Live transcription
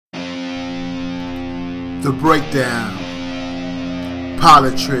The Breakdown,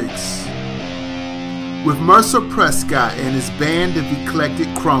 POLI-TRICKS, with Mercer Prescott and his band of eclectic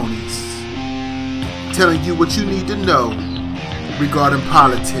cronies, telling you what you need to know regarding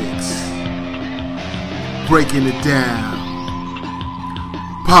politics, breaking it down.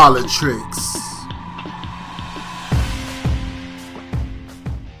 POLI-TRICKS.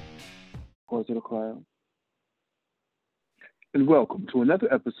 To the crowd. And welcome to another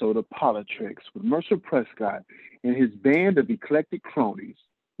episode of POLI-TRICKS with Mercer Prescott and his band of eclectic cronies.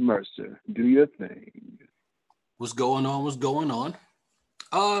 Mercer, do your thing. What's going on? What's going on?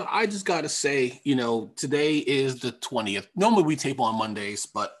 I just got to say, today is the 20th. Normally we tape on Mondays,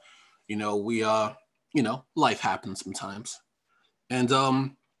 but, life happens sometimes. And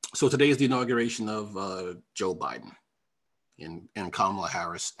so today is the inauguration of Joe Biden and Kamala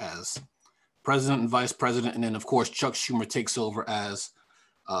Harris as president and vice president. And then, of course, Chuck Schumer takes over as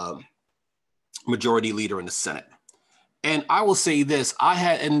majority leader in the Senate. And I will say this,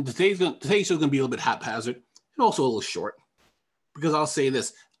 today's show is going to be a little bit haphazard and also a little short, because I'll say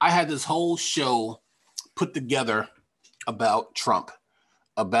this. I had this whole show put together about Trump,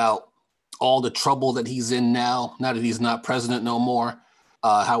 about all the trouble that he's in now that he's not president no more,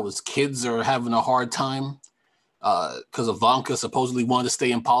 how his kids are having a hard time because Ivanka supposedly wanted to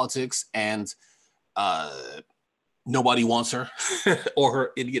stay in politics and nobody wants her or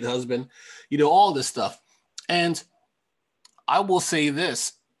her idiot husband, all this stuff. And I will say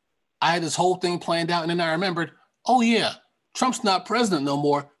this, I had this whole thing planned out and then I remembered, oh yeah, Trump's not president no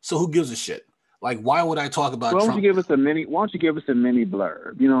more, so who gives a shit? Like, why would I talk about Trump? Why don't you give us a mini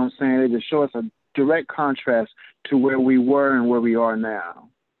blurb? You know what I'm saying? To show us a direct contrast to where we were and where we are now.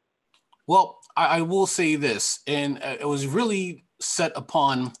 Well, I will say this, and it was really set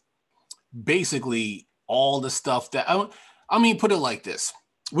upon basically all the stuff that, put it like this.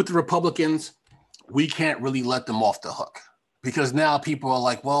 With the Republicans, we can't really let them off the hook because now people are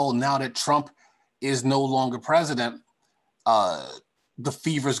like, well, now that Trump is no longer president, the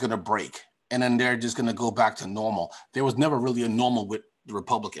fever's going to break, and then they're just going to go back to normal. There was never really a normal with the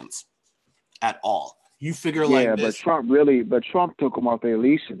Republicans at all. You figure like this. But Trump took them off their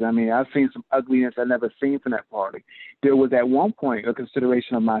leashes. I mean, I've seen some ugliness I've never seen from that party. There was at one point a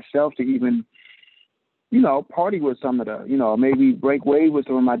consideration of myself to even, party with some of the, maybe break away with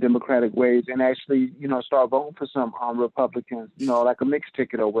some of my Democratic ways and actually, start voting for some Republicans, like a mixed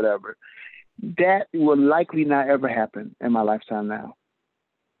ticket or whatever. That will likely not ever happen in my lifetime now.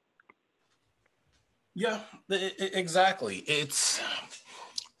 Yeah, exactly.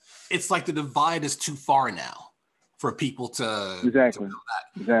 It's like the divide is too far now for people to exactly. To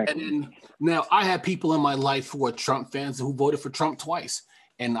exactly. And then now I have people in my life who are Trump fans who voted for Trump twice,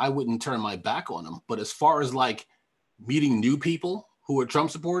 and I wouldn't turn my back on them. But as far as like meeting new people who are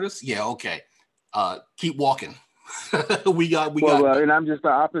Trump supporters, yeah, okay, keep walking. we got. And I'm just the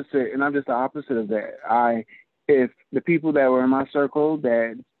opposite. And I'm just the opposite of that. If the people that were in my circle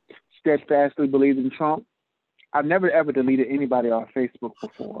that steadfastly believed in Trump, I've never ever deleted anybody off Facebook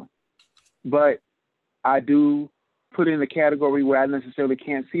before. But I do put in a category where I necessarily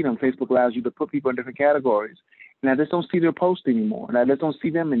can't see them. Facebook allows you to put people in different categories. And I just don't see their posts anymore. And I just don't see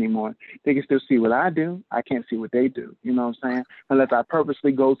them anymore. They can still see what I do. I can't see what they do. You know what I'm saying? Unless I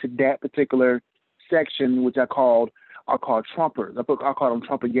purposely go to that particular section, which I call Trumpers. I call them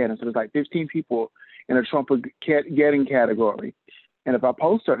Trumpageddons. So there's like 15 people in a Trumpageddon category. And if I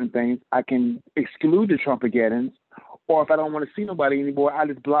post certain things, I can exclude the Trumpageddons. Or if I don't want to see nobody anymore, I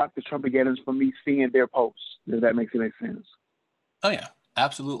just block the Trumpageddons from me seeing their posts. Does that make sense? Oh, yeah,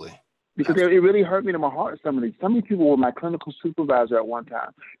 absolutely. Because it really hurt me to my heart, some of these people were my clinical supervisor at one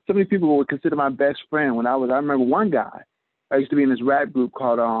time. Some of these people were considered my best friend I remember one guy, I used to be in this rap group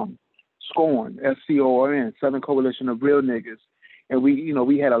called SCORN, SCORN, Southern Coalition of Real Niggas. And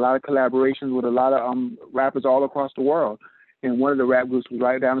we had a lot of collaborations with a lot of rappers all across the world. And one of the rap groups was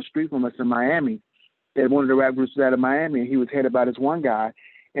right down the street from us in Miami. And one of the rap groups was out of Miami, and he was headed by this one guy.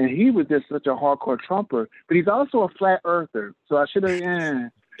 And he was just such a hardcore Trumper, but he's also a flat earther. So I should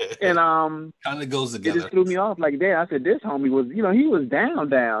have, And kind of goes together. It just threw me off like that. I said, this homie was, he was down.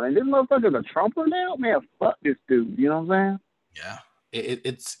 And this motherfucker's a Trumper now? Man, fuck this dude. You know what I'm saying?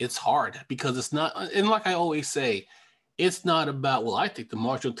 Yeah. It's hard because it's not, and like I always say, it's not about, well, I think the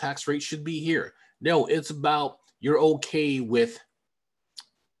marginal tax rate should be here. No, it's about you're okay with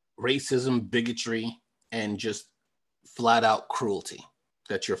racism, bigotry, and just flat out cruelty,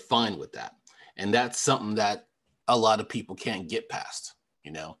 that you're fine with that. And that's something that a lot of people can't get past.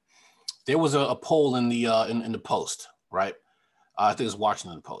 There was a poll in the Post, right? I think it was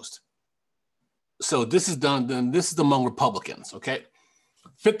Washington Post. So this is done. This is among Republicans, okay?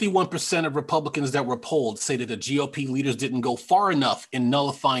 51% of Republicans that were polled say that the GOP leaders didn't go far enough in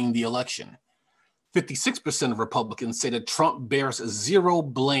nullifying the election. 56% of Republicans say that Trump bears zero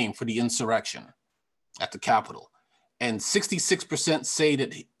blame for the insurrection at the Capitol. And 66% say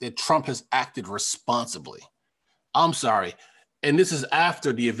that Trump has acted responsibly. I'm sorry. And this is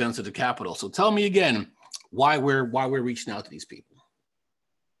after the events of the Capitol. So tell me again why we're reaching out to these people.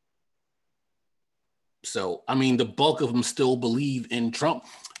 So, I mean, the bulk of them still believe in Trump.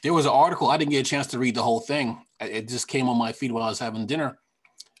 There was an article, I didn't get a chance to read the whole thing. It just came on my feed while I was having dinner.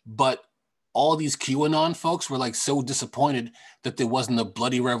 But all these QAnon folks were like so disappointed that there wasn't a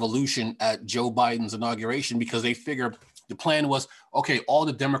bloody revolution at Joe Biden's inauguration, because they figured the plan was, okay, all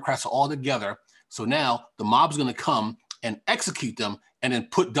the Democrats are all together. So now the mob's going to come and execute them and then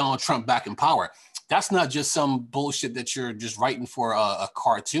put Donald Trump back in power. That's not just some bullshit that you're just writing for a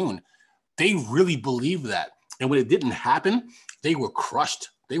cartoon. They really believe that. And when it didn't happen, they were crushed.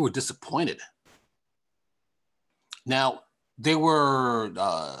 They were disappointed. Now, there were,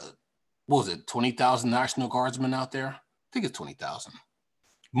 what was it, 20,000 National Guardsmen out there? I think it's 20,000.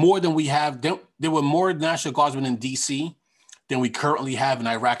 More than we have. There were more National Guardsmen in D.C. than we currently have in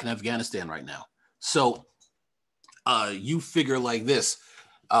Iraq and Afghanistan right now. So you figure like this.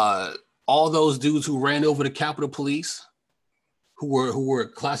 All those dudes who ran over the Capitol Police, who were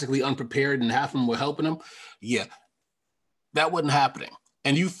classically unprepared, and half of them were helping them. Yeah, that wasn't happening.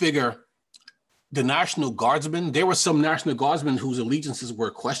 And you figure the National Guardsmen, there were some National Guardsmen whose allegiances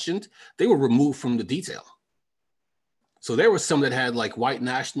were questioned. They were removed from the detail. So there were some that had like white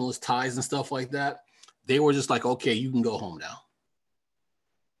nationalist ties and stuff like that. They were just like, okay, you can go home now.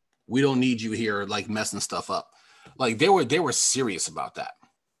 We don't need you here like messing stuff up. Like they were serious about that,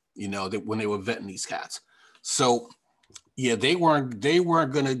 you know, when they were vetting these cats. So yeah, they weren't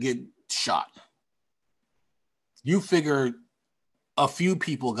gonna get shot. You figure a few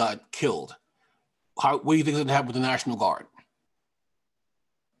people got killed. What do you think is gonna happen with the National Guard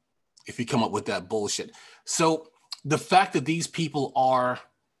if you come up with that bullshit? So the fact that these people are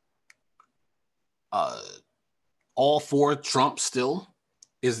all for Trump still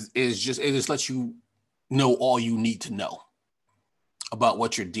is just, it just lets you know all you need to know about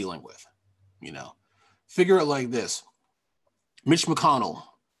what you're dealing with. You know, figure it like this. Mitch McConnell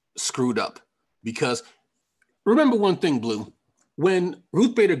screwed up because remember one thing, Blue, when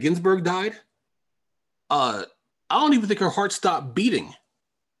Ruth Bader Ginsburg died, I don't even think her heart stopped beating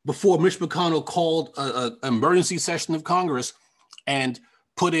before Mitch McConnell called an emergency session of Congress and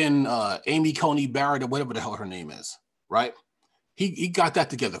put in Amy Coney Barrett or whatever the hell her name is, right? He got that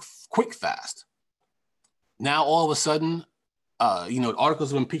together quick, fast. Now, all of a sudden,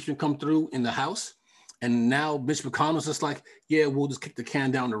 articles of impeachment come through in the House, and now Mitch McConnell's just like, yeah, we'll just kick the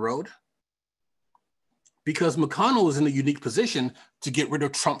can down the road. Because McConnell is in a unique position to get rid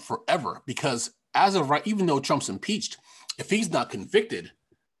of Trump forever. Because as of right, even though Trump's impeached, if he's not convicted,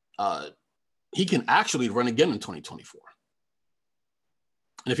 he can actually run again in 2024.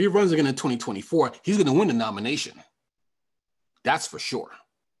 And if he runs again in 2024, he's going to win the nomination. That's for sure.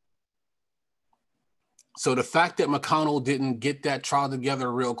 So the fact that McConnell didn't get that trial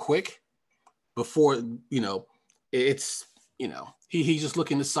together real quick before, he's just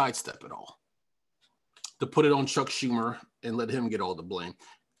looking to sidestep it all, to put it on Chuck Schumer and let him get all the blame.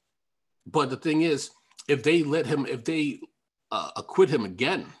 But the thing is, if they acquit him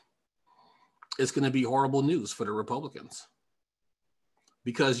again, it's going to be horrible news for the Republicans.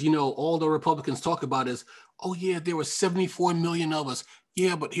 Because, all the Republicans talk about is, oh, yeah, there were 74 million of us.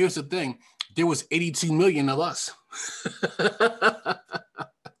 Yeah, but here's the thing. There was 82 million of us.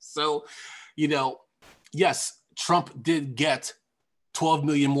 So, yes, Trump did get 12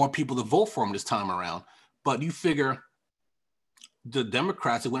 million more people to vote for him this time around. But you figure the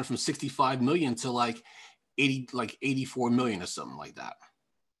Democrats, it went from 65 million to like 84 million or something like that.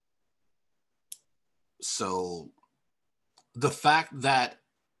 So the fact that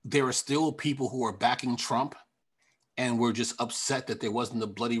there are still people who are backing Trump and we're just upset that there wasn't a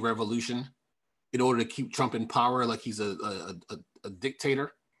bloody revolution in order to keep Trump in power like he's a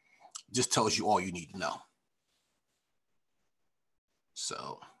dictator just tells you all you need to know.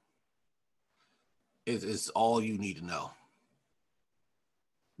 So it's all you need to know.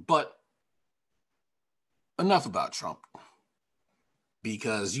 But enough about Trump,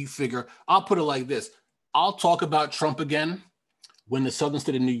 because you figure, I'll put it like this. I'll talk about Trump again when the Southern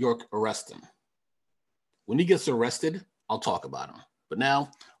State of New York arrests him. When he gets arrested, I'll talk about him. But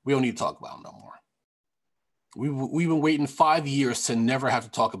now we don't need to talk about him no more. We've been waiting 5 years to never have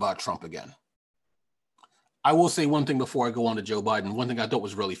to talk about Trump again. I will say one thing before I go on to Joe Biden. One thing I thought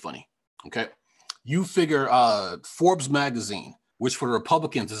was really funny. Okay. You figure Forbes magazine which for the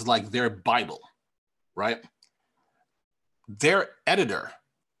Republicans is like their Bible, right? Their editor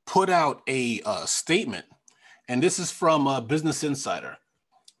put out a statement, and this is from Business Insider.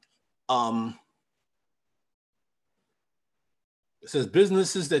 It says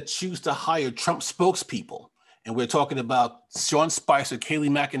businesses that choose to hire Trump spokespeople, and we're talking about Sean Spicer,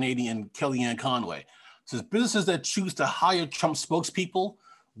 Kayleigh McEnany, and Kellyanne Conway. It says businesses that choose to hire Trump spokespeople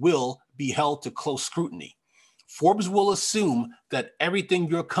will be held to close scrutiny. Forbes will assume that everything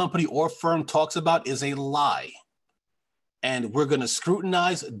your company or firm talks about is a lie. And we're going to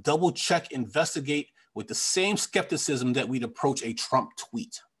scrutinize, double check, investigate with the same skepticism that we'd approach a Trump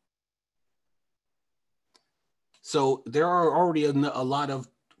tweet. So there are already a lot of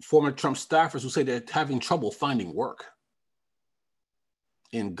former Trump staffers who say they're having trouble finding work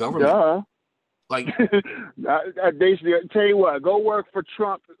in government. Duh. Like, they tell you what, go work for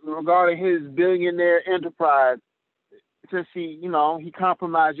Trump regarding his billionaire enterprise. Since he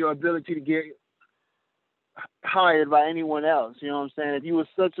compromised your ability to get hired by anyone else. You know what I'm saying? If you were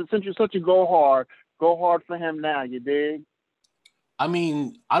since you're such a go hard for him now. You dig? I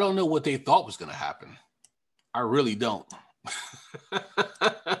mean, I don't know what they thought was going to happen. I really don't.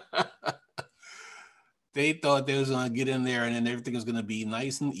 They thought they was going to get in there and then everything was going to be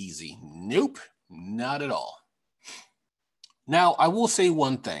nice and easy. Nope, not at all. Now, I will say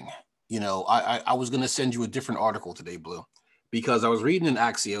one thing. I was going to send you a different article today, Blue, because I was reading in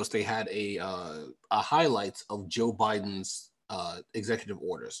Axios. They had a highlights of Joe Biden's executive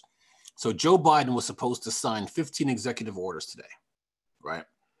orders. So Joe Biden was supposed to sign 15 executive orders today, right?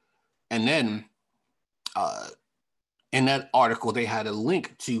 And then in that article, they had a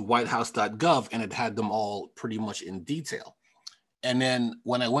link to whitehouse.gov, and it had them all pretty much in detail. And then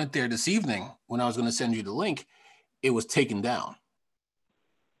when I went there this evening, when I was going to send you the link, it was taken down.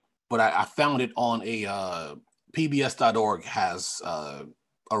 But I found it on a pbs.org has a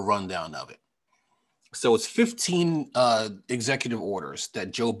rundown of it. So it's 15 executive orders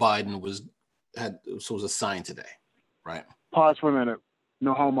that Joe Biden was assigned today, right? Pause for a minute.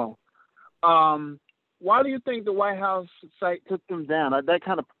 No homo. Why do you think the White House site took them down? That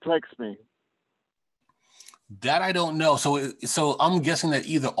kind of perplexed me. That I don't know. So I'm guessing that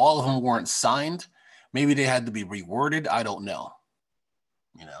either all of them weren't signed, maybe they had to be reworded. I don't know.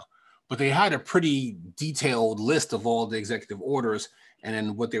 But they had a pretty detailed list of all the executive orders and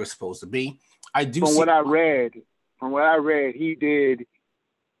then what they were supposed to be. From what I read, he did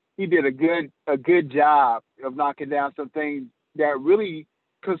a good job of knocking down some things that really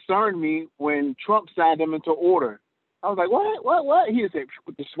concerned me when Trump signed them into order. I was like, what? He said,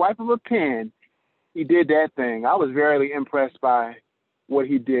 with the swipe of a pen, he did that thing. I was very impressed by what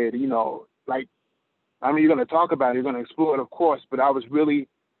he did. You're going to talk about it, you're going to explore it, of course, but I was really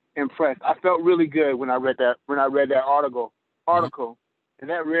impressed. I felt really good when I read that article. Mm-hmm. And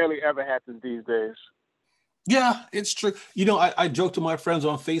that rarely ever happens these days. Yeah, it's true. I joke to my friends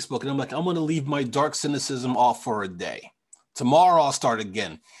on Facebook, and I'm like, I'm going to leave my dark cynicism off for a day. Tomorrow I'll start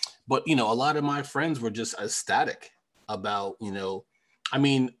again. But, a lot of my friends were just ecstatic about,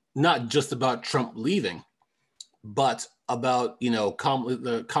 not just about Trump leaving, but about,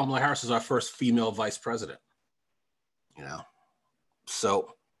 Kamala Harris is our first female vice president.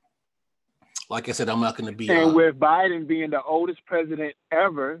 So, like I said, I'm not going to be. And with Biden being the oldest president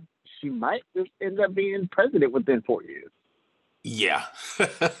ever, she might just end up being president within 4 years. Yeah.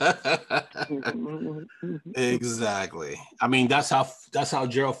 Exactly. I mean, that's how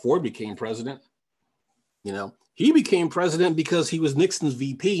Gerald Ford became president. He became president because he was Nixon's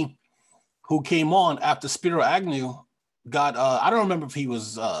VP, who came on after Spiro Agnew got. I don't remember if he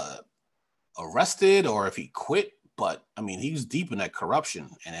was arrested or if he quit, but I mean, he was deep in that corruption,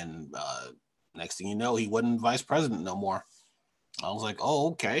 and then. Next thing you know, he wasn't vice president no more. I was like, oh,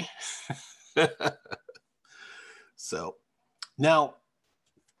 okay. So now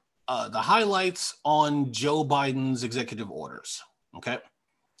the highlights on Joe Biden's executive orders. Okay.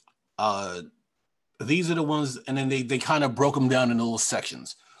 These are the ones, and then they kind of broke them down into little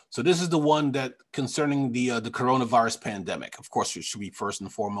sections. So this is the one that concerning the coronavirus pandemic. Of course, it should be first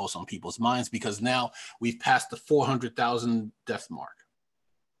and foremost on people's minds because now we've passed the 400,000 death mark.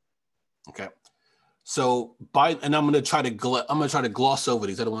 Okay. So Biden, and I'm going to try to gloss over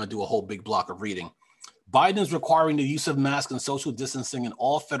these. I don't want to do a whole big block of reading. Biden is requiring the use of masks and social distancing in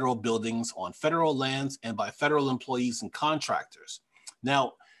all federal buildings, on federal lands, and by federal employees and contractors.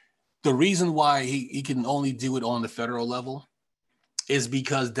 Now, the reason why he can only do it on the federal level is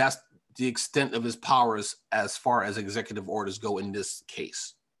because that's the extent of his powers as far as executive orders go in this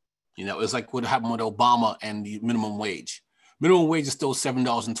case. It's like what happened with Obama and the minimum wage. Minimum wage is still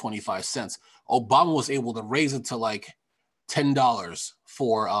 $7.25. Obama was able to raise it to like $10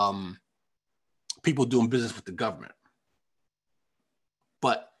 for people doing business with the government.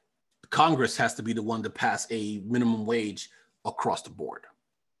 But Congress has to be the one to pass a minimum wage across the board.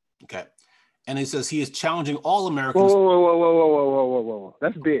 Okay. And it says he is challenging all Americans. Whoa.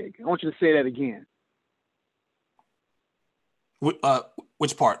 That's big. I want you to say that again.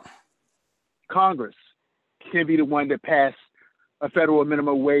 Which part? Congress can be the one that pass a federal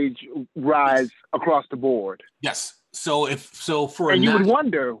minimum wage rise across the board. Yes. So and you would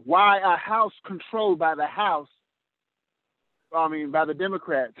wonder why a House controlled by the by the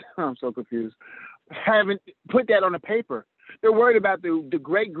Democrats, I'm so confused, haven't put that on the paper. They're worried about the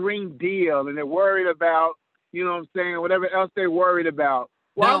Great Green Deal, and they're worried about, whatever else they're worried about.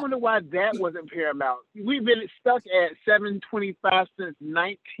 Well, I wonder why that wasn't paramount. We've been stuck at $7.25 since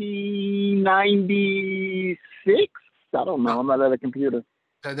 1996. I don't know. I'm not at a computer.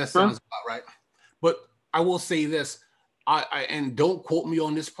 That sounds about right. But I will say this, and don't quote me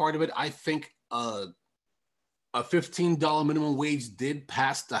on this part of it. I think a $15 minimum wage did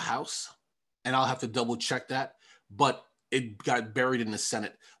pass the House, and I'll have to double check that. But it got buried in the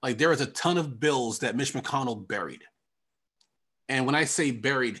Senate. Like, there is a ton of bills that Mitch McConnell buried. And when I say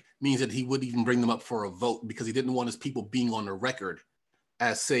buried, means that he wouldn't even bring them up for a vote because he didn't want his people being on the record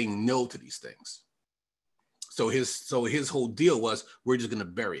as saying no to these things. So his whole deal was, we're just going to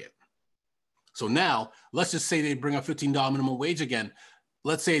bury it. So now, let's just say they bring up $15 minimum wage again.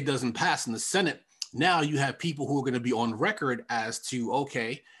 Let's say it doesn't pass in the Senate. Now you have people who are going to be on record as to,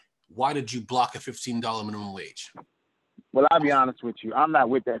 okay, why did you block a $15 minimum wage? Well, I'll be honest with you. I'm not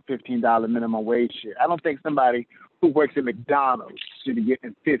with that $15 minimum wage shit. I don't think somebody who works at McDonald's should be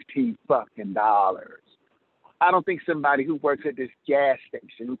getting $15 fucking dollars. I don't think somebody who works at this gas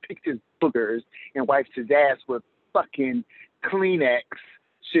station who picks his boogers and wipes his ass with fucking Kleenex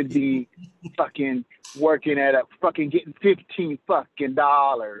should be fucking working at a fucking getting $15 fucking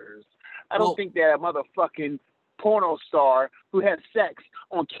dollars. I don't think that a motherfucking porno star who has sex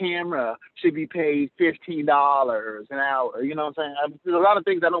on camera should be paid $15 an hour. You know what I'm saying? There's a lot of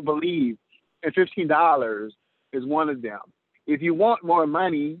things I don't believe, and $15 is one of them. If you want more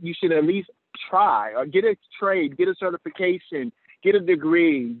money, you should at least try or get a trade, get a certification, get a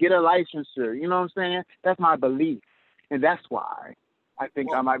degree, get a licensure. You know what I'm saying? That's my belief. And that's why I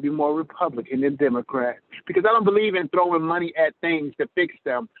think I might be more Republican than Democrat, because I don't believe in throwing money at things to fix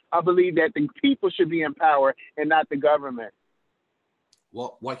them. I believe that the people should be in power and not the government.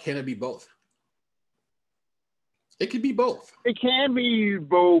 Well, why can't it be both? It could be both. It can be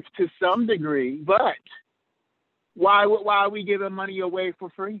both to some degree, but why are we giving money away for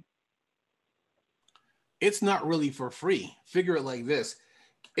free? It's not really for free. Figure it like this.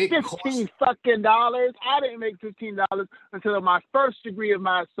 $15 fucking dollars. I didn't make $15 until my first degree of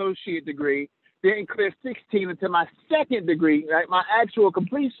my associate degree. Didn't clear 16 until my second degree, right? My actual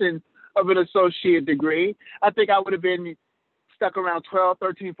completion of an associate degree. I think I would have been stuck around $12,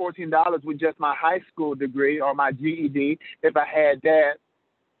 $13, $14 with just my high school degree or my GED if I had that.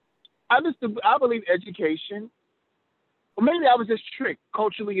 I believe education, or maybe I was just tricked,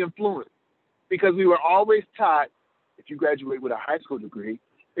 culturally influenced, because we were always taught, if you graduate with a high school degree,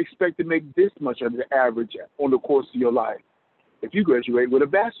 expect to make this much of the average on the course of your life. If you graduate with a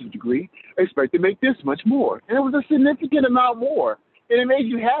bachelor's degree, expect to make this much more. And it was a significant amount more. And it made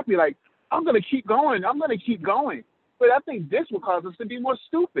you happy, like, I'm going to keep going. I'm going to keep going. But I think this will cause us to be more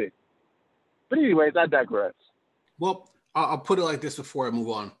stupid. But anyways, I digress. Well, I'll put it like this before I move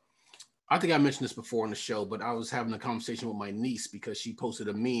on. I think I mentioned this before on the show, but I was having a conversation with my niece because she posted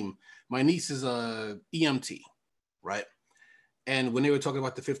a meme. My niece is a EMT, right? And when they were talking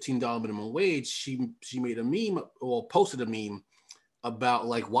about the $15 minimum wage, she made a meme or posted a meme about,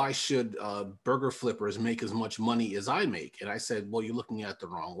 like, why should burger flippers make as much money as I make? And I said, well, you're looking at it the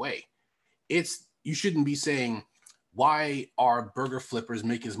wrong way. You shouldn't be saying, why are burger flippers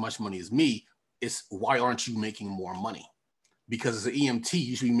making as much money as me? It's why aren't you making more money? Because as an EMT,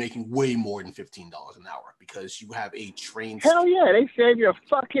 you should be making way more than $15 an hour because you have a trained... Hell yeah, they save your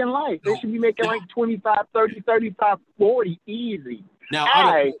fucking life. They should be making like 25, 30, 35, 40 easy. Now,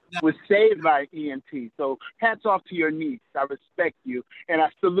 I was saved by EMT, so hats off to your niece. I respect you, and I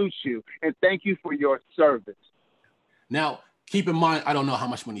salute you, and thank you for your service. Now, keep in mind, I don't know how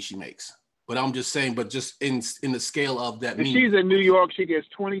much money she makes, but I'm just saying, but just in the scale of that... If she's in New York, she gets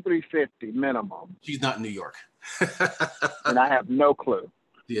 $23.50 minimum. She's not in New York. And I have no clue.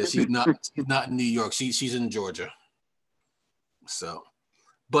 Yeah, she's not in New York. She's in Georgia. So,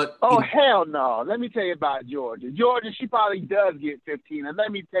 but hell no. Let me tell you about Georgia. Georgia, she probably does get 15, and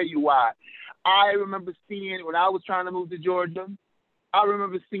let me tell you why. I remember seeing, when I was trying to move to Georgia, I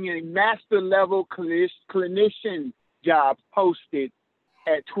remember seeing master level clinicians jobs posted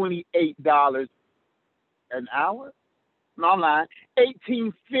at $28 an hour. No, I'm lying.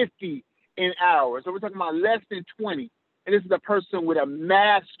 $18.50 an hour. So we're talking about less than 20. And this is a person with a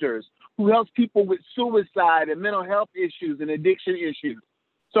master's who helps people with suicide and mental health issues and addiction issues.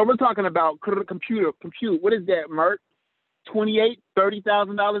 So we're talking about compute. What is that, Mert?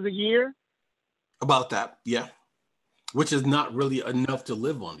 $30,000 a year? About that, yeah. Which is not really enough to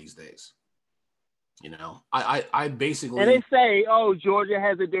live on these days. You know, I basically... And they say, oh, Georgia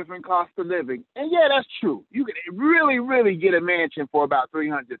has a different cost of living. And yeah, that's true. You can really, really get a mansion for about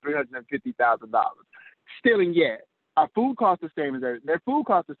 $350,000. Still and yet, our food costs the same as their food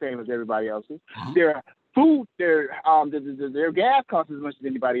costs the same as everybody else's. Mm-hmm. Their gas costs as much as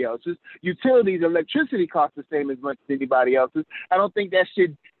anybody else's. Utilities, electricity costs the same as much as anybody else's. I don't think the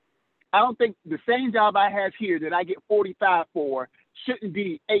same job I have here that I get $45 for shouldn't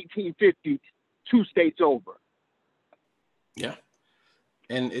be $18.50 2 states over. Yeah.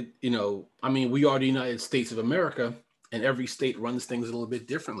 And we are the United States of America, and every state runs things a little bit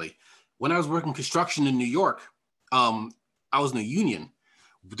differently. When I was working construction in New York, I was in a union.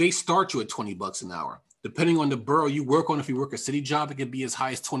 They start you at $20 an hour. Depending on the borough you work on, if you work a city job, it could be as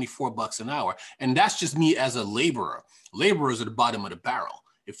high as $24 an hour. And that's just me as a laborer. Laborers are the bottom of the barrel.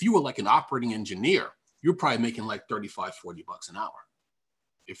 If you were like an operating engineer, you're probably making like $35, $40 an hour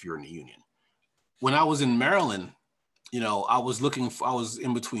if you're in the union. When I was in Maryland, I was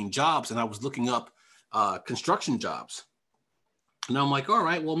in between jobs and I was looking up construction jobs. And I'm like, all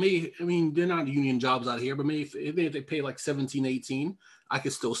right, well, they're not union jobs out here, but maybe if they pay like 17, 18, I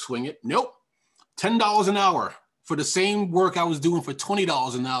could still swing it. Nope. $10 an hour for the same work I was doing for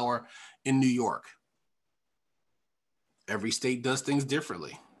 $20 an hour in New York. Every state does things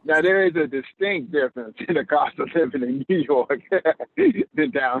differently. Now, there is a distinct difference in the cost of living in New York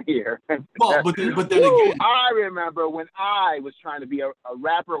than down here. Well, but then again, I remember when I was trying to be a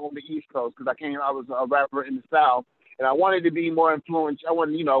rapper on the East Coast, because I was a rapper in the South, and I wanted to be more influential. I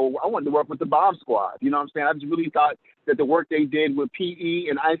wanted to work with the Bomb Squad. You know what I'm saying? I just really thought that the work they did with P.E.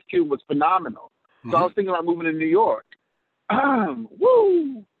 and Ice Cube was phenomenal. So I was thinking about moving to New York.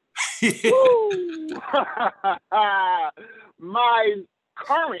 Woo! Woo! My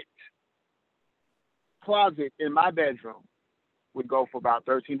current closet in my bedroom would go for about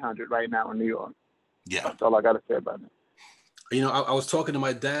 $1,300 right now in New York. Yeah. That's all I got to say about it. I was talking to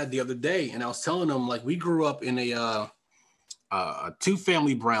my dad the other day, and I was telling him, like, we grew up in a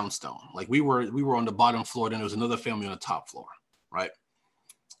 2-family brownstone. Like, we were on the bottom floor, then there was another family on the top floor, right?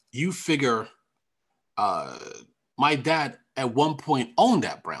 You figure my dad at one point owned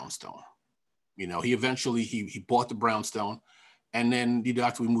that brownstone. He eventually he bought the brownstone, and then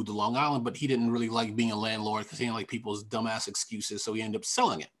after we moved to Long Island, but he didn't really like being a landlord because he didn't like people's dumbass excuses, so he ended up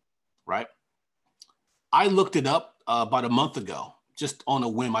selling it, right? I looked it up about a month ago, just on a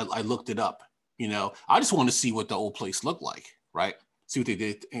whim. I looked it up. I just wanted to see what the old place looked like, right? See if they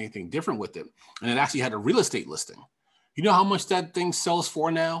did anything different with it. And it actually had a real estate listing. You know how much that thing sells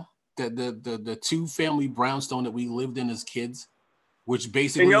for now? The 2-family brownstone that we lived in as kids, which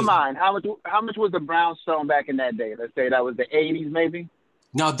basically... In your mind, how much was the brownstone back in that day? Let's say that was the 80s, maybe?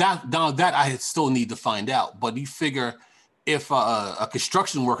 Now that I still need to find out. But you figure if a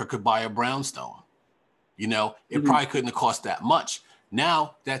construction worker could buy a brownstone, it probably couldn't have cost that much.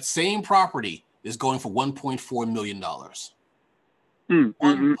 Now that same property is going for $1.4 million.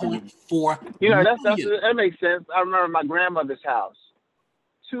 $1.4 million. That makes sense. I remember my grandmother's house.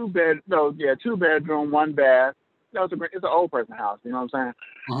 2 bedroom, 1 bath. It's an old person house, you know what I'm saying?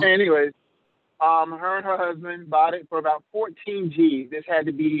 Uh-huh. Anyways, her and her husband bought it for about 14 G's. This had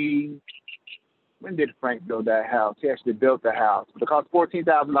to be, when did Frank build that house? He actually built the house. It cost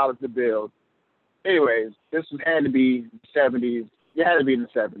 $14,000 to build. Anyways, this had to be 70s. It had to be in the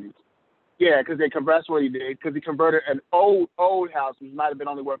 70s. Yeah, because that's what he did. Because he converted an old house, which might have been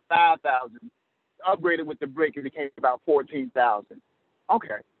only worth $5,000, upgraded with the brick, and it came about $14,000.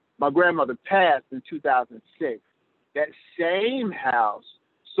 Okay. My grandmother passed in 2006. That same house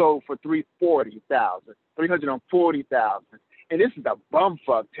sold for $340,000. And this is a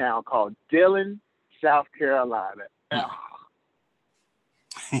bumfuck town called Dillon, South Carolina.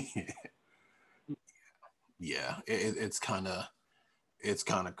 Yeah, it's kind of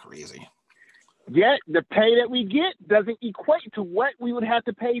crazy. Yet the pay that we get doesn't equate to what we would have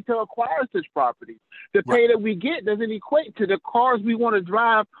to pay to acquire such property. The pay that we get doesn't equate to the cars we want to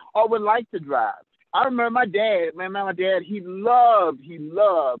drive or would like to drive. I remember my dad, he loved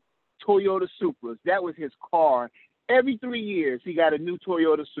Toyota Supras. That was his car. Every 3 years, he got a new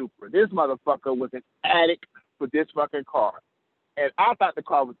Toyota Supra. This motherfucker was an addict for this fucking car. And I thought the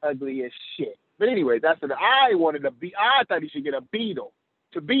car was ugly as shit. But anyway, that's what I wanted to be. I thought he should get a Beetle.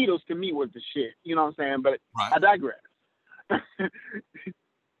 The Beatles to me was the shit. You know what I'm saying? But right. I digress.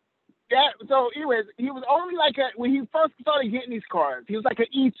 Yeah, so anyways, he was only like when he first started getting these cars, he was like an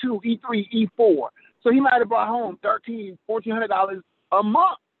E2, E3, E4. So he might have brought home $1,400 a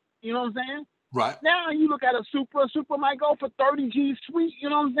month. You know what I'm saying? Right. Now you look at a Supra might go for 30 G sweet.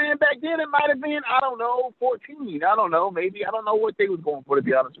 You know what I'm saying? Back then it might have been, I don't know, 14. I don't know, maybe. I don't know what they was going for, to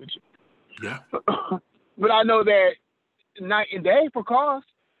be honest with you. Yeah. But I know that night and day for cars,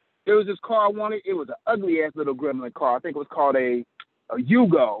 there was this car I wanted. It was an ugly ass little gremlin car. I think it was called a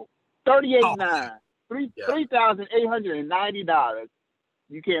Yugo. $38,900, $3,890.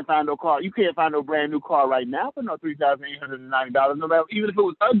 You can't find no car. You can't find no brand new car right now for no $3,890. No matter, even if it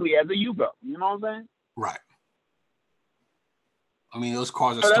was ugly as a Yugo. You know what I'm saying? Right. I mean, those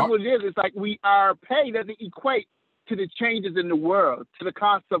cars are. So that's what it is. It's like our pay doesn't equate to the changes in the world, to the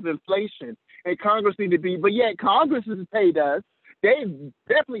cost of inflation. And Congress need to be, but yet Congress's pay does. They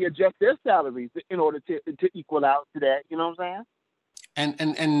definitely adjust their salaries in order to equal out to that. You know what I'm saying?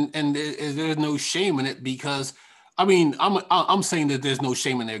 And there's no shame in it, because I mean, I'm saying that there's no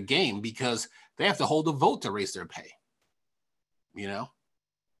shame in their game, because they have to hold a vote to raise their pay, you know?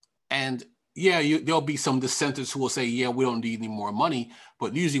 And yeah, there'll be some dissenters who will say, yeah, we don't need any more money.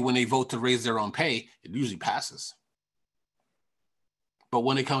 But usually when they vote to raise their own pay, it usually passes. But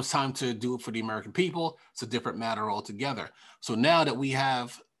when it comes time to do it for the American people, it's a different matter altogether. So now that we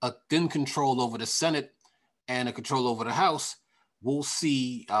have a thin control over the Senate and a control over the House, we'll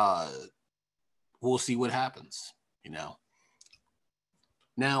see what happens, you know.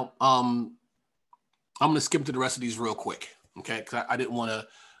 Now, I'm going to skip to the rest of these real quick, okay? Because I didn't want to,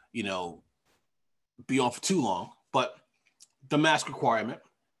 you know, be on for too long. But the mask requirement,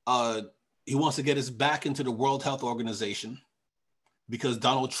 he wants to get us back into the World Health Organization because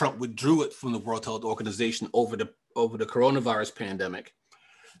Donald Trump withdrew it from the World Health Organization over the coronavirus pandemic.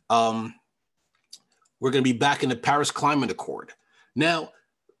 We're going to be back in the Paris Climate Accord. Now,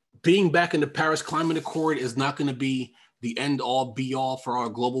 being back in the Paris Climate Accord is not going to be the end-all, be-all for our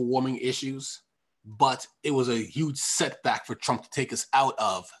global warming issues, but it was a huge setback for Trump to take us out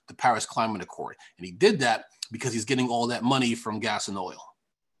of the Paris Climate Accord. And he did that because he's getting all that money from gas and oil.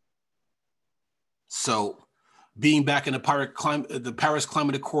 So being back in the Paris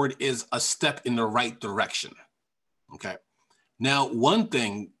Climate Accord is a step in the right direction, okay? Now, one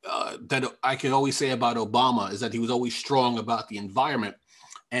thing that I can always say about Obama is that he was always strong about the environment,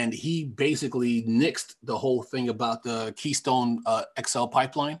 and he basically nixed the whole thing about the Keystone XL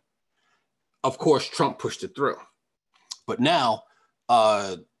pipeline. Of course, Trump pushed it through, but now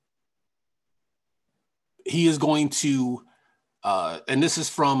he is going to, and this is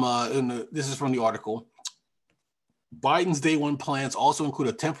from the article. Biden's day one plans also include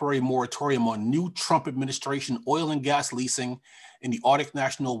a temporary moratorium on new Trump administration oil and gas leasing in the Arctic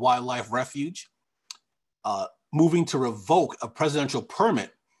National Wildlife Refuge, moving to revoke a presidential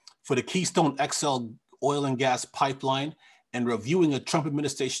permit for the Keystone XL oil and gas pipeline, and reviewing a Trump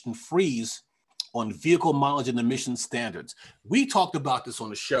administration freeze on vehicle mileage and emission standards. We talked about this on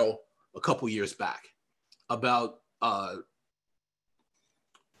the show a couple years back about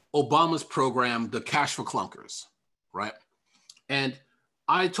Obama's program, the Cash for Clunkers, right? And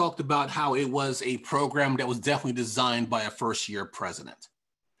I talked about how it was a program that was definitely designed by a first-year president,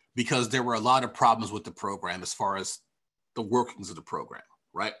 because there were a lot of problems with the program as far as the workings of the program,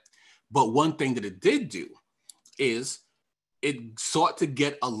 right? But one thing that it did do is it sought to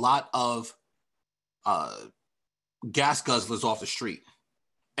get a lot of gas guzzlers off the street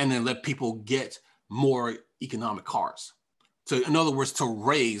and then let people get more economic cars. So in other words, to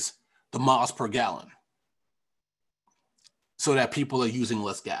raise the miles per gallon so that people are using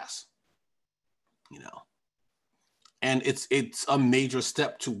less gas, you know. And it's a major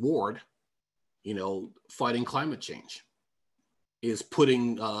step toward, you know, fighting climate change, is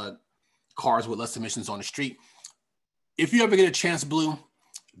putting cars with less emissions on the street. If you ever get a chance, Blue,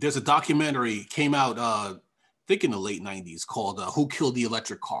 there's a documentary came out, I think in the late 90s, called Who Killed the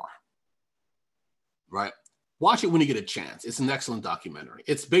Electric Car, right? Watch it when you get a chance. It's an excellent documentary.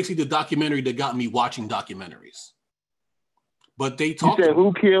 It's basically the documentary that got me watching documentaries. But they talked. You said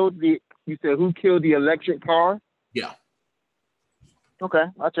who killed the electric car? Yeah. Okay,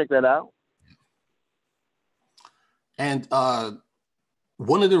 I'll check that out. And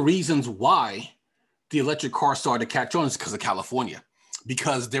one of the reasons why the electric car started to catch on is because of California,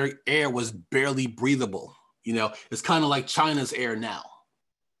 because their air was barely breathable. You know, it's kind of like China's air now,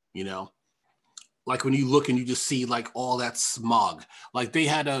 you know, like when you look and you just see like all that smog. Like they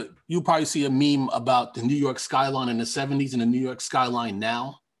had you'll probably see a meme about the New York skyline in the 70s and the New York skyline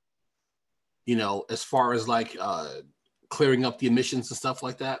now. you know, as far as like clearing up the emissions and stuff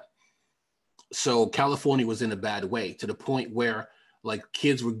like that. So California was in a bad way, to the point where like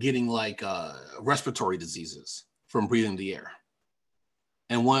kids were getting like respiratory diseases from breathing the air.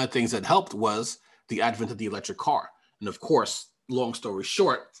 And one of the things that helped was the advent of the electric car. And of course, long story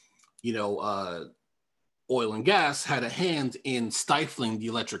short, you know, oil and gas had a hand in stifling the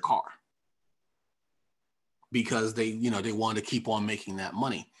electric car because they, you know, they wanted to keep on making that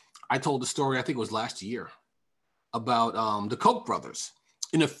money. I told the story, I think it was last year, about the Koch brothers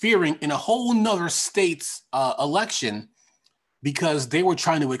interfering in a whole nother state's election because they were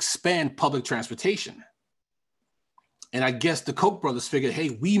trying to expand public transportation. And I guess the Koch brothers figured, hey,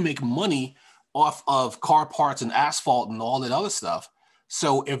 we make money off of car parts and asphalt and all that other stuff.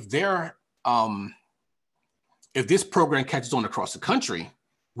 So if they're, if this program catches on across the country,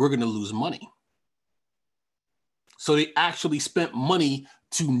 we're going to lose money. So they actually spent money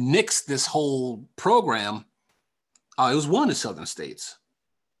to nix this whole program. It was one of the southern states,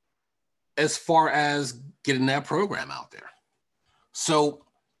 as far as getting that program out there. So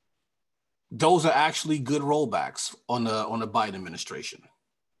those are actually good rollbacks on the Biden administration,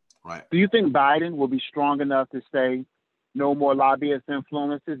 right? Do you think Biden will be strong enough to say no more lobbyist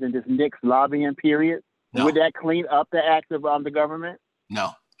influences and just nix lobbying, period? No. Would that clean up the act of the government?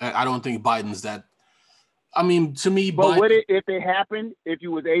 No, I don't think Biden's that. I mean, to me, but Biden, would it, if it happened, if you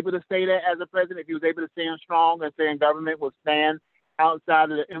was able to say that as a president, if you was able to stand strong and saying government will stand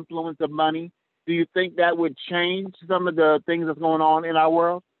outside of the influence of money, do you think that would change some of the things that's going on in our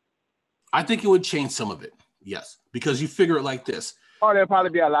world? I think it would change some of it, yes, because you figure it like this. Or there'll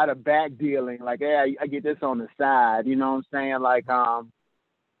probably be a lot of back dealing, like, hey, I get this on the side, you know what I'm saying? Like, what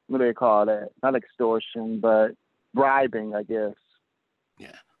do they call that? Not extortion, but bribing, I guess.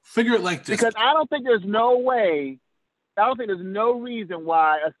 Yeah. Figure it like this. Because I don't think there's no reason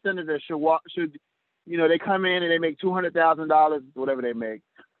why a senator should, you know, they come in and they make $200,000, whatever they make,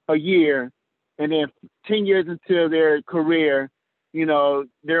 a year, and then 10 years into their career, you know,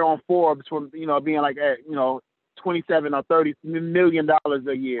 they're on Forbes for, you know, being like, you know, $27 or $30 million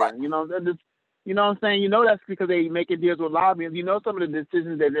a year. Right. You know, you know what I'm saying? You know, that's because they making deals with lobbyists. You know, some of the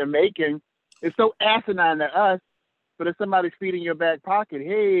decisions that they're making is so asinine to us. But if somebody's feeding your back pocket,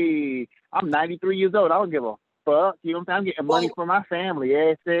 hey, I'm 93 years old. I don't give a fuck. You know what I'm saying? I'm getting money for my family.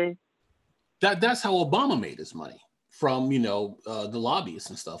 That's how Obama made his money, from, you know, the lobbyists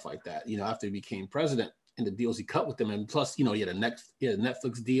and stuff like that. You know, after he became president and the deals he cut with them, and plus, you know, he had a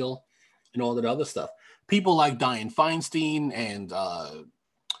Netflix deal and all that other stuff. People like Dianne Feinstein and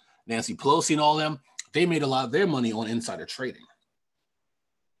Nancy Pelosi and all them, they made a lot of their money on insider trading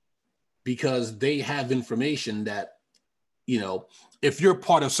because they have information that, you know, if you're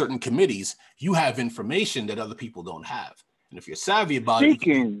part of certain committees, you have information that other people don't have. And if you're savvy about it, you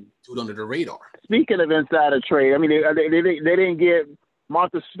can do it under the radar. Speaking of insider trade, I mean, they didn't get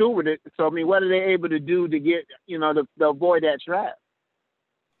Martha Stewart. So, I mean, what are they able to do to get, you know, to avoid that trap?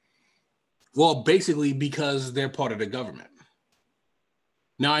 Well, basically because they're part of the government.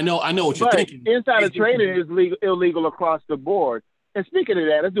 Now, I know what you're thinking. Insider trading is illegal across the board. And speaking of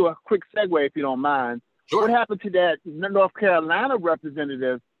that, let's do a quick segue if you don't mind. Sure. What happened to that North Carolina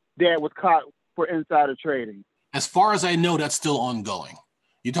representative that was caught for insider trading? As far as I know, that's still ongoing.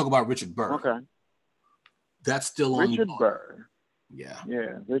 You talk about Richard Burr. Okay. That's still ongoing. Richard Burr. Yeah.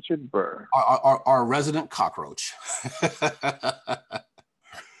 Yeah, Richard Burr. Our resident cockroach.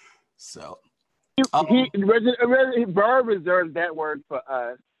 So. Burr reserves that word for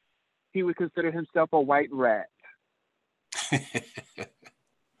us. He would consider himself a white rat.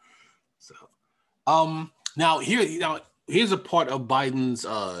 So, now here's a part of Biden's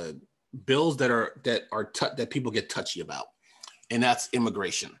bills that people get touchy about, and that's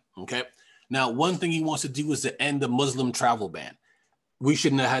immigration. Okay. Now, one thing he wants to do is to end the Muslim travel ban. We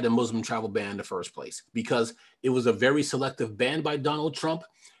shouldn't have had a Muslim travel ban in the first place because it was a very selective ban by Donald Trump.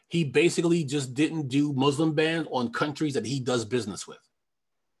 He basically just didn't do Muslim bans on countries that he does business with.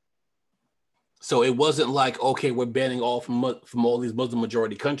 So it wasn't like, okay, we're banning all from all these Muslim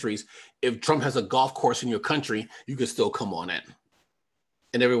majority countries. If Trump has a golf course in your country, you can still come on in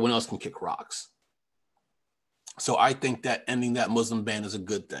and everyone else can kick rocks. So I think that ending that Muslim ban is a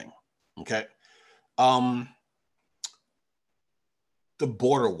good thing. Okay. The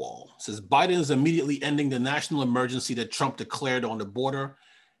border wall says Biden is immediately ending the national emergency that Trump declared on the border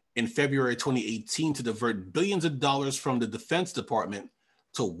in February 2018 to divert billions of dollars from the Defense Department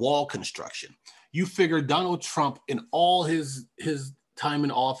to wall construction. You figure Donald Trump, in all his time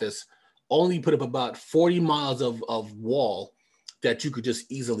in office, only put up about 40 miles of wall that you could just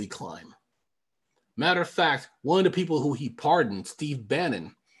easily climb. Matter of fact, one of the people who he pardoned, Steve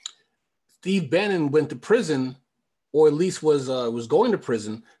Bannon, Steve Bannon went to prison, or at least was going to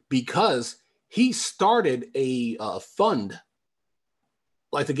prison, because he started a fund,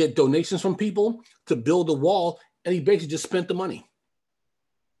 like to get donations from people to build a wall, and he basically just spent the money.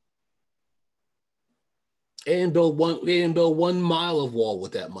 They didn't build 1 mile of wall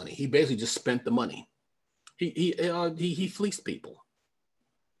with that money. He basically just spent the money. He fleeced people,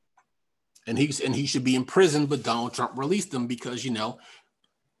 and he should be in prison. But Donald Trump released him because, you know,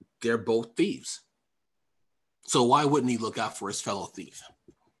 they're both thieves. So why wouldn't he look out for his fellow thief?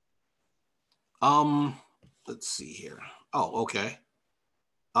 Let's see here. Oh, okay.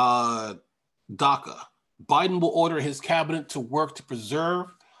 DACA. Biden will order his cabinet to work to preserve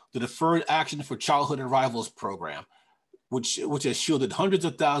the Deferred Action for Childhood Arrivals program, which has shielded hundreds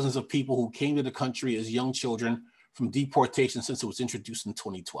of thousands of people who came to the country as young children from deportation since it was introduced in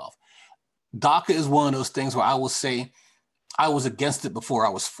 2012. DACA is one of those things where I will say I was against it before I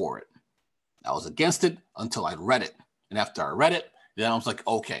was for it. I was against it until I read it. And after I read it, then I was like,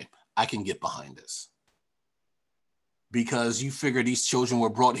 okay, I can get behind this. Because you figure these children were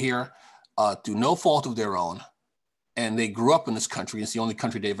brought here through no fault of their own, and they grew up in this country. It's the only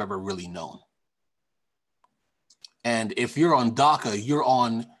country they've ever really known. And if you're on DACA, you're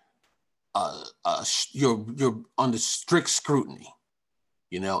on you're under strict scrutiny.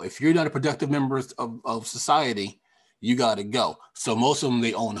 You know, if you're not a productive member of society, you got to go. So most of them,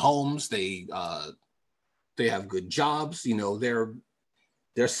 they own homes. They have good jobs. You know, they're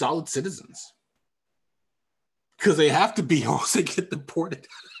solid citizens because they have to be, or else they get deported.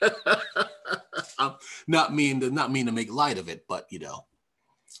 Not mean to make light of it, but you know.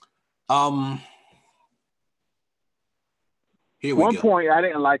 Here we One go. point I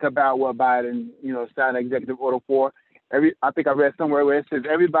didn't like about what Biden, you know, signed an executive order for. I think I read somewhere where it says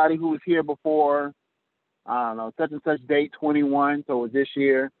everybody who was here before, I don't know, such and such date, 21, so it was this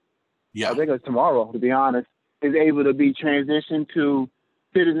year. Yeah. I think it was tomorrow, to be honest, is able to be transitioned to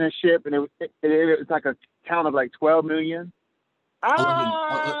citizenship, and it's like a count of like 12 million.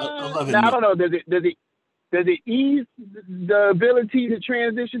 11 now, I don't know. Does it ease the ability to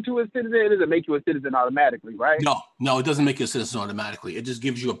transition to a citizen? It doesn't make you a citizen automatically, right? No, it doesn't make you a citizen automatically. It just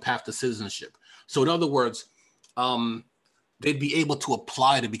gives you a path to citizenship. So in other words, they'd be able to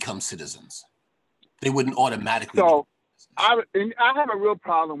apply to become citizens. They wouldn't automatically. So I have a real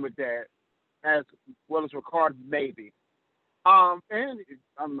problem with that, as well as Ricard maybe. And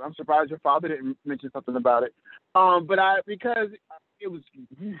I'm surprised your father didn't mention something about it. Because it was,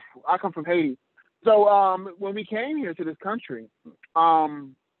 I come from Haiti. So when we came here to this country, it was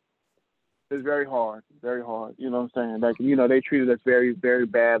very hard, very hard. You know what I'm saying? Like, you know, they treated us very, very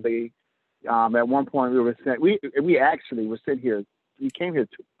badly. At one point we were sent, we actually were sent here. We came here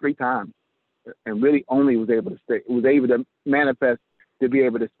 3 times and really only was able to stay, was able to manifest to be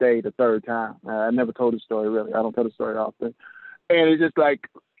able to stay the 3rd time. I never told the story really. I don't tell the story often. And it's just like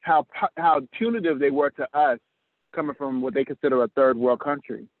how punitive they were to us coming from what they consider a 3rd world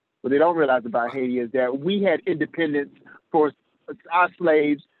country. What they don't realize about Haiti is that we had independence for our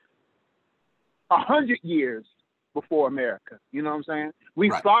slaves 100 years before America. You know what I'm saying?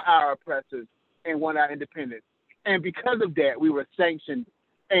 We fought our oppressors and won our independence. And because of that, we were sanctioned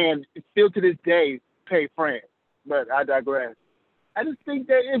and still to this day pay France. But I digress. I just think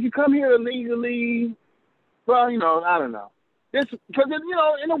that if you come here illegally, well, you know, I don't know. Because, you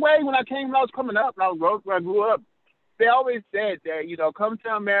know, in a way, when I was coming up, when I grew up, they always said that, you know, come to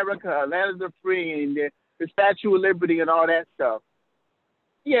America, land of the free, and the Statue of Liberty and all that stuff.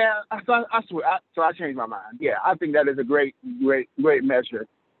 Yeah, I swear. So I changed my mind. Yeah, I think that is a great measure.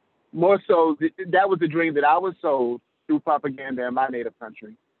 More so, that was the dream that I was sold through propaganda in my native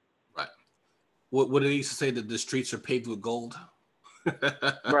country. Right. What did they used to say, that the streets are paved with gold?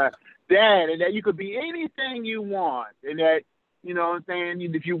 Right. And that you could be anything you want, and that, you know what I'm saying,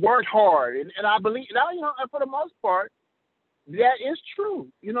 if you work hard, and I believe, you know, for the most part, that is true.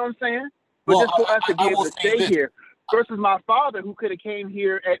 You know what I'm saying? But just for us to be able to stay here versus my father, who could have came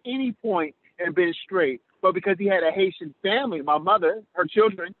here at any point and been straight, but because he had a Haitian family, my mother, her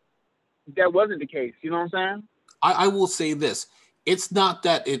children, that wasn't the case. You know what I'm saying? I will say this. It's not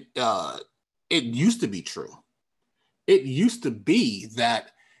that it used to be true. It used to be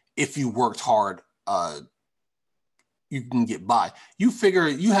that if you worked hard, you can get by. You figure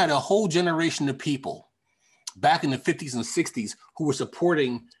you had a whole generation of people back in the 50s and 60s who were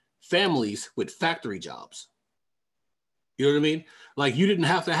supporting families with factory jobs. You know what I mean? Like, you didn't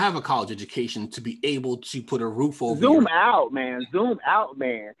have to have a college education to be able to put a roof over Zoom out, man.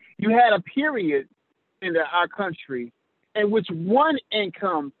 You had a period in our country in which one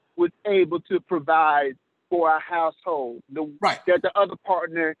income was able to provide for a household. That the other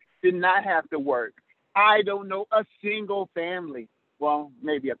partner did not have to work. I don't know a single family, well,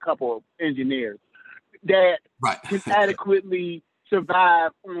 maybe a couple of engineers, that can adequately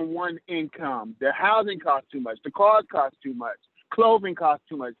survive on one income. Their housing costs too much. The cars cost too much. Clothing costs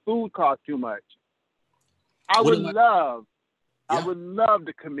too much. Food costs too much. I would love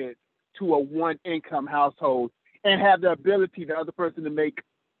to commit to a one income household and have the ability, the other person, to make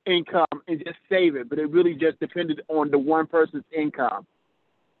income and just save it. But it really just depended on the one person's income.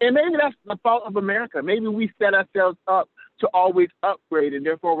 And maybe that's the fault of America. Maybe we set ourselves up to always upgrade, and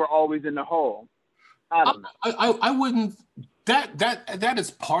therefore we're always in the hole. I don't know. I wouldn't. That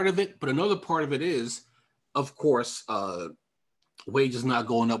is part of it, but another part of it is, of course, wages not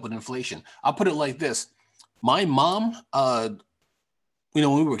going up with inflation. I'll put it like this: my mom, when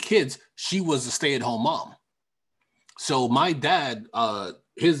we were kids, she was a stay-at-home mom. So my dad,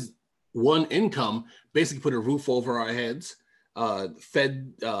 his one income basically put a roof over our heads,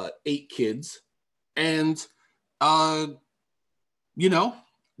 fed 8 kids, and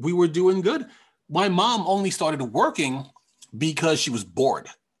we were doing good. My mom only started working because she was bored,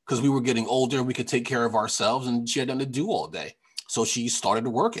 because we were getting older, we could take care of ourselves, and she had nothing to do all day. So she started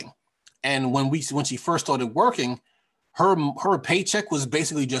working. And when she first started working, her paycheck was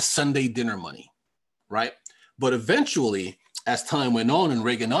basically just Sunday dinner money, right? But eventually, as time went on and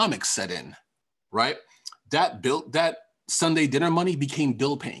Reaganomics set in, right, that Sunday dinner money became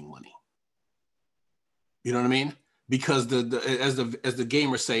bill paying money. You know what I mean? Because as the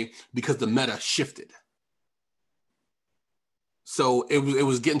gamers say, because the meta shifted. So it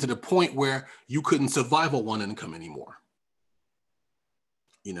was getting to the point where you couldn't survive on one income anymore.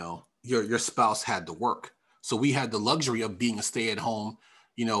 Your spouse had to work. So we had the luxury of being a stay-at-home,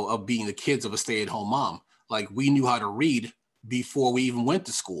 of being the kids of a stay-at-home mom. Like, we knew how to read before we even went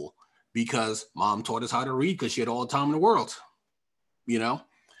to school, because mom taught us how to read because she had all the time in the world.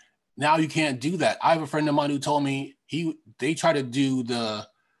 Now you can't do that. I have a friend of mine who told me they tried to do the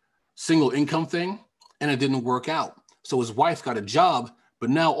single income thing and it didn't work out. So his wife got a job, but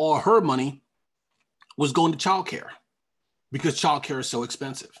now all her money was going to childcare because childcare is so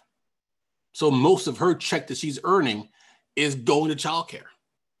expensive. So most of her check that she's earning is going to childcare.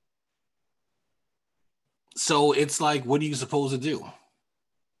 So it's like, what are you supposed to do?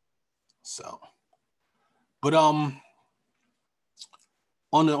 So, but on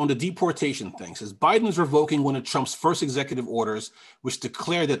the deportation thing, says Biden is revoking one of Trump's first executive orders, which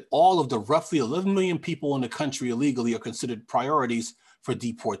declared that all of the roughly 11 million people in the country illegally are considered priorities for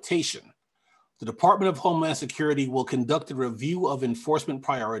deportation. The Department of Homeland Security will conduct a review of enforcement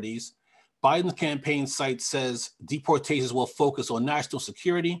priorities. Biden's campaign site says deportations will focus on national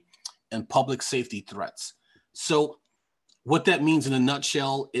security and public safety threats. So what that means in a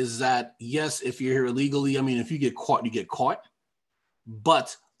nutshell is that, yes, if you're here illegally, if you get caught, you get caught.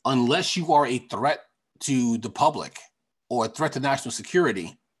 But unless you are a threat to the public or a threat to national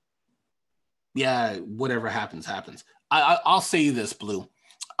security, yeah, whatever happens, happens. I'll say this, Blue.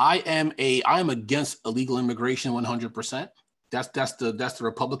 I'm against illegal immigration 100%. That's the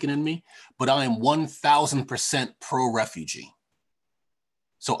Republican in me, but I am 1,000% pro-refugee.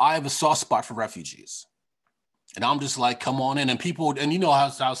 So I have a soft spot for refugees. And I'm just like, come on in. And people, and you know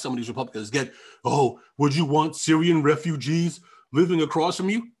how some of these Republicans get, oh, would you want Syrian refugees living across from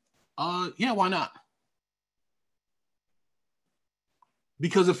you? Yeah, why not?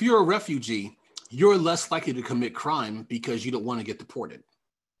 Because if you're a refugee, you're less likely to commit crime because you don't want to get deported.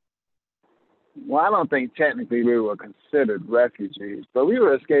 Well, I don't think technically we were considered refugees, but we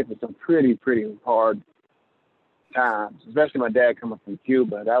were escaping some pretty hard times, especially my dad coming from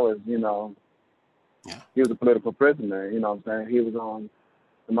Cuba. That was, yeah. He was a political prisoner, you know what I'm saying? He was on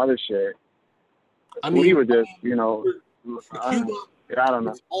some other shit. We were just, Cuba, I don't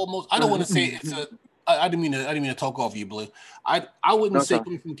know. Almost, I don't want to say it's a, I didn't mean to talk off you, Blue. I wouldn't say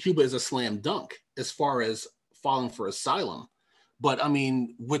coming from Cuba is a slam dunk as far as filing for asylum. But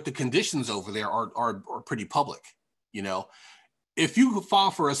with the conditions over there are pretty public, If you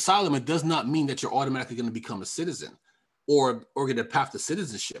file for asylum, it does not mean that you're automatically going to become a citizen or get a path to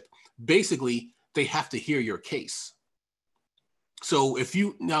citizenship. Basically, they have to hear your case. So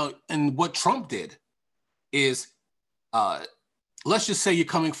and what Trump did is, let's just say you're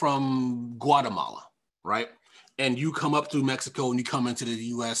coming from Guatemala, right? And you come up through Mexico and you come into the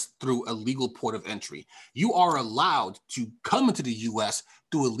U.S. through a legal port of entry. You are allowed to come into the U.S.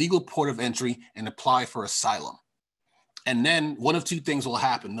 through a legal port of entry and apply for asylum. And then one of two things will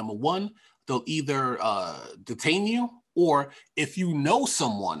happen. Number one, they'll either detain you, or if you know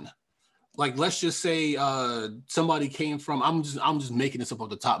someone, like let's just say somebody came from, I'm just making this up off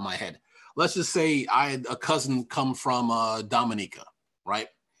the top of my head. Let's just say I had a cousin come from Dominica, right?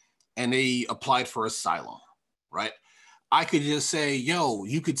 and they applied for asylum, right? I could just say, yo,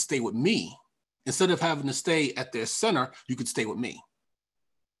 you could stay with me. Instead of having to stay at their center, you could stay with me.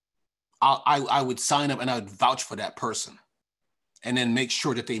 I would sign up and I would vouch for that person and then make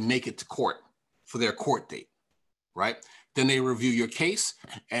sure that they make it to court for their court date, right? Then they review your case.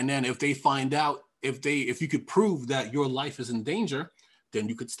 And then if they find out, if you could prove that your life is in danger, then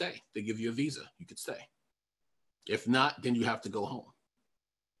you could stay. They give you a visa, you could stay. If not, then you have to go home.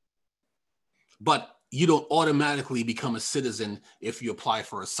 But you don't automatically become a citizen if you apply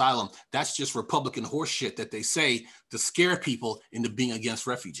for asylum. That's just Republican horse shit that they say to scare people into being against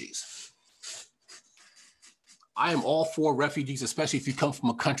refugees. I am all for refugees, especially if you come from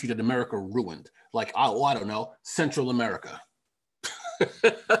a country that America ruined, like, I don't know, Central America.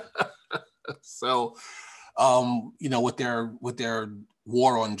 So, you know, with their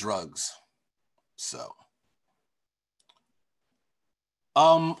war on drugs. So.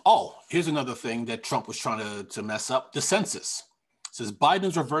 Oh, here's another thing that Trump was trying to mess up. The census. It says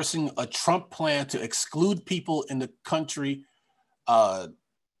Biden's reversing a Trump plan to exclude people in the country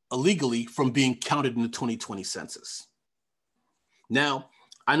illegally from being counted in the 2020 census. Now,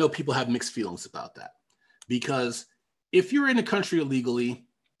 I know people have mixed feelings about that because if you're in a country illegally,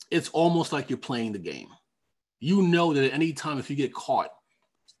 it's almost like you're playing the game. You know that at any time if you get caught,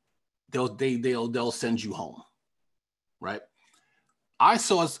 they'll send you home, right? I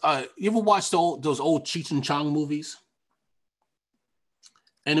saw, you ever watched those old Cheech and Chong movies?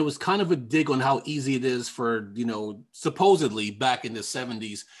 And it was kind of a dig on how easy it is for, you know, supposedly back in the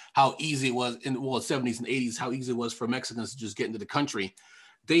 70s, how easy it was in, well, 70s and 80s, how easy it was for Mexicans to just get into the country.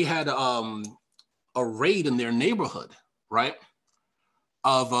 They had a raid in their neighborhood, right?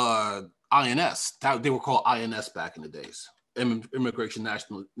 Of INS. They were called INS back in the days. Immigration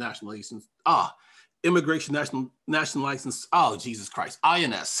National License. Immigration National License. Oh, Jesus Christ.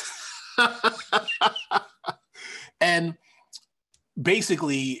 INS. And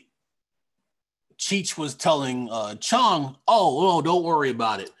basically, Cheech was telling Chong, oh, don't worry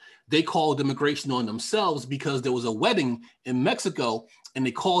about it. They called immigration on themselves because there was a wedding in Mexico and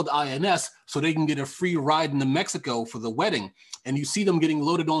they called INS so they can get a free ride into Mexico for the wedding. And you see them getting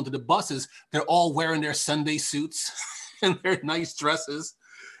loaded onto the buses. They're all wearing their Sunday suits and their nice dresses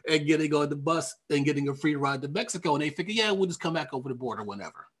and getting on the bus and getting a free ride to Mexico. And they figure, yeah, we'll just come back over the border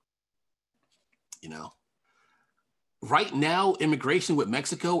whenever. You know, right now, immigration with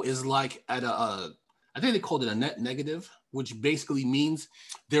Mexico is like at I think they called it a net negative, which basically means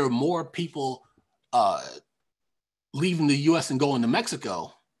there are more people leaving the US and going to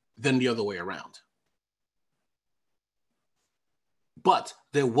Mexico than the other way around. But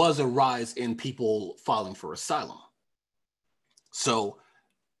there was a rise in people filing for asylum. So,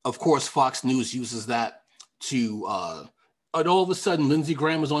 of course, Fox News uses that to, and all of a sudden, Lindsey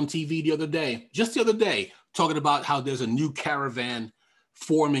Graham was on TV just the other day, talking about how there's a new caravan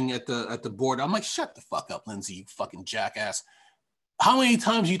forming at the border. I'm like, shut the fuck up, Lindsey, you fucking jackass. How many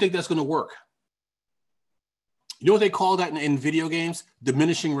times do you think that's going to work? You know what they call that in video games?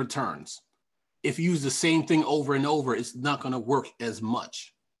 Diminishing returns. If you use the same thing over and over, it's not going to work as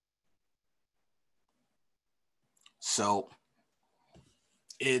much. So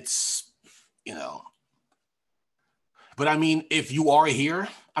it's, you know, but I mean, if you are here,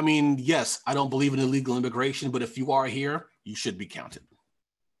 I mean, yes, I don't believe in illegal immigration, but if you are here, you should be counted.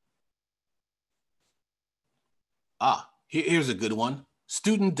 Here's a good one.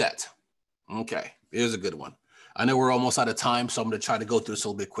 Student debt. Okay, here's a good one. I know we're almost out of time, so I'm going to try to go through this a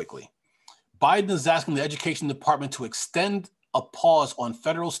little bit quickly. Biden is asking the Education Department to extend a pause on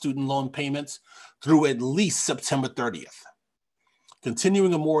federal student loan payments through at least September 30th,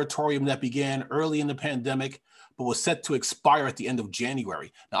 continuing a moratorium that began early in the pandemic, but was set to expire at the end of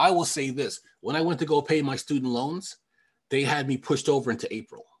January. Now, I will say this. When I went to go pay my student loans, they had me pushed over into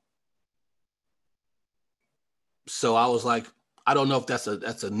April. So I was like, I don't know if that's a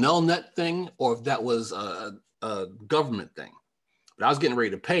Nelnet thing or if that was a government thing. But I was getting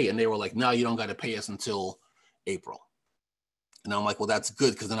ready to pay, and they were like, no, you don't got to pay us until April. And I'm like, well, that's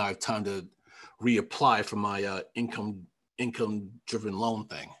good because then I have time to reapply for my income-driven loan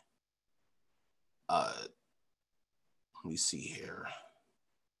thing. Let me see here.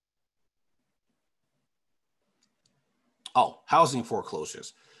 Oh, housing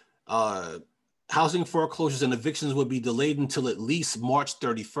foreclosures. Housing foreclosures and evictions would be delayed until at least March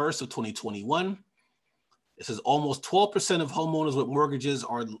 31st of 2021. It says almost 12% of homeowners with mortgages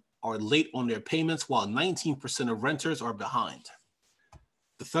are late on their payments, while 19% of renters are behind.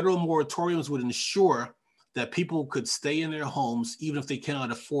 The federal moratoriums would ensure that people could stay in their homes even if they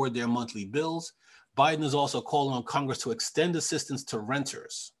cannot afford their monthly bills. Biden is also calling on Congress to extend assistance to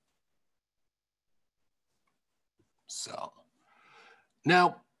renters. So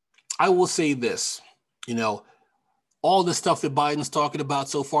now I will say this, all the stuff that Biden's talking about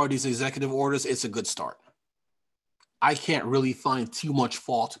so far, these executive orders, it's a good start. I can't really find too much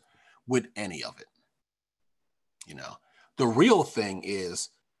fault with any of it. The real thing is,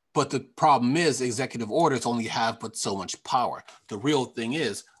 but the problem is executive orders only have but so much power. The real thing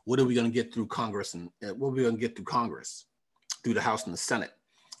is, what are we going to get through Congress through the House and the Senate?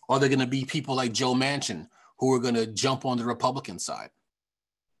 Are there going to be people like Joe Manchin who are going to jump on the Republican side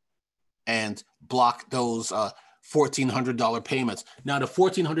and block those $1,400 payments? Now, the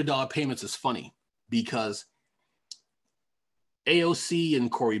 $1,400 payments is funny because AOC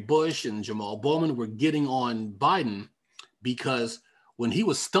and Cori Bush and Jamal Bowman were getting on Biden because when he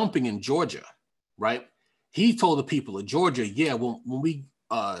was stumping in Georgia, right, he told the people of Georgia, yeah, when we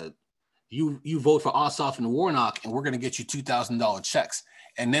you vote for Ossoff and Warnock, and we're going to get you $2,000 checks.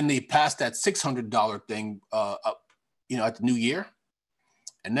 And then they passed that $600 thing at the new year.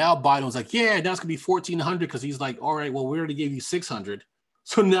 And now Biden was like, yeah, now it's going to be $1,400 because he's like, all right, well, we already gave you $600.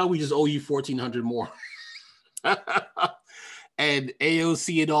 So now we just owe you $1,400 more. And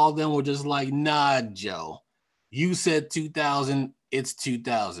AOC and all of them were just like, nah, Joe, you said 2,000, it's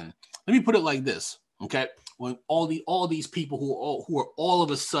 2,000. Let me put it like this, okay? When all these people who are all of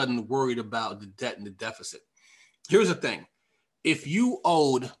a sudden worried about the debt and the deficit. Here's the thing. If you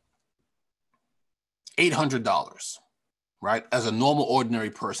owed $800, right, as a normal ordinary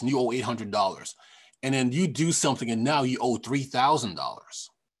person, you owe $800, and then you do something and now you owe $3,000.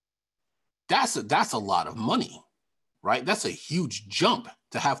 That's a lot of money, right? That's a huge jump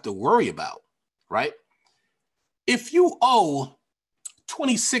to have to worry about, right? If you owe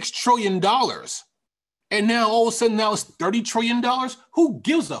 $26 trillion and now all of a sudden now it's $30 trillion, who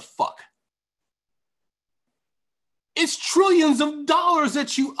gives a fuck? It's trillions of dollars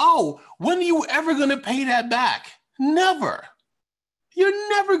that you owe. When are you ever going to pay that back? Never. You're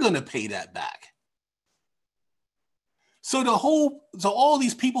never going to pay that back. So all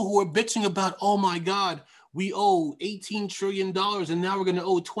these people who are bitching about, oh my God, we owe $18 trillion and now we're going to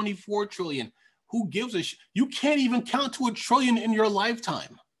owe $24 trillion. Who gives a shit? You can't even count to $1 trillion in your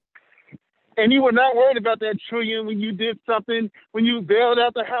lifetime. And you were not worried about that trillion when you did something, when you bailed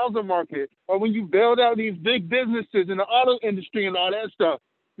out the housing market or when you bailed out these big businesses in the auto industry and all that stuff.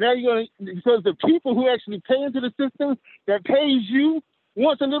 Now you're going to, because the people who actually pay into the system that pays you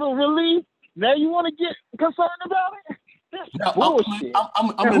wants a little relief. Now you want to get concerned about it? That's bullshit.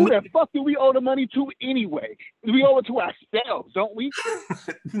 And who the fuck do we owe the money to anyway? We owe it to ourselves, don't we?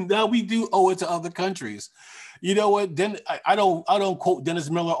 Now we do owe it to other countries. You know what? Then I don't quote Dennis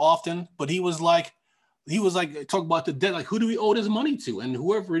Miller often, but he was like talk about the debt. Like, who do we owe this money to? And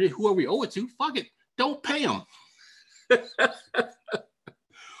whoever we owe it to, fuck it, don't pay them.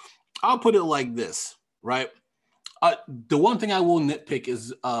 I'll put it like this, right? The one thing I will nitpick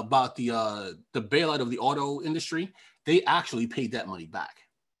is about the bailout of the auto industry. They actually paid that money back,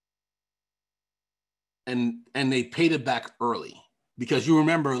 and they paid it back early because you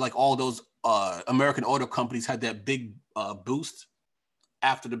remember, like, all those American auto companies had that big boost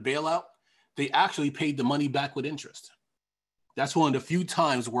after the bailout. They actually paid the money back with interest. That's one of the few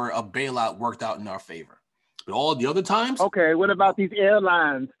times where a bailout worked out in our favor. But all the other times, okay. What about these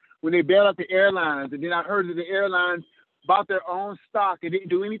airlines? When they bailed out the airlines, and then I heard that the airlines bought their own stock and didn't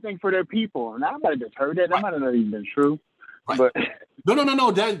do anything for their people. And I might have just heard that. That might have not even been true. Right. But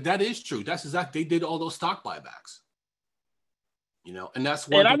no. That is true. That's exactly. They did all those stock buybacks. And that's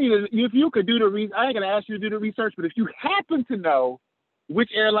what. And I need if you could do the I ain't gonna ask you to do the research, but if you happen to know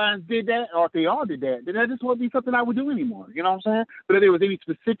which airlines did that, or if they all did that, then that just won't be something I would do anymore. You know what I'm saying? But if there was any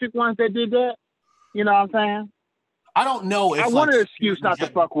specific ones that did that, you know what I'm saying? I don't know if I want an excuse not to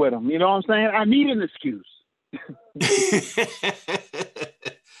fuck with them. You know what I'm saying? I need an excuse.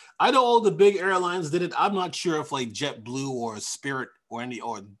 I know all the big airlines did it. I'm not sure if like JetBlue or Spirit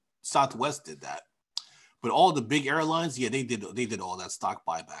or Southwest did that. But all the big airlines, yeah, they did all that stock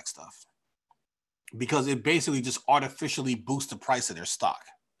buyback stuff. Because it basically just artificially boosts the price of their stock.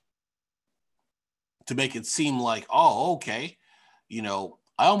 To make it seem like, oh, okay,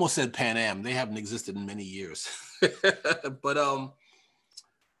 I almost said Pan Am. They haven't existed in many years. But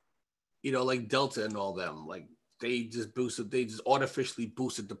like Delta and all them, like they just artificially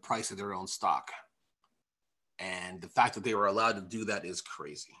boosted the price of their own stock. And the fact that they were allowed to do that is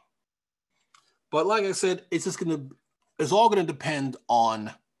crazy. But like I said, it's all gonna depend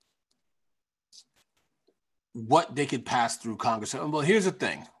on what they could pass through Congress. Well, here's the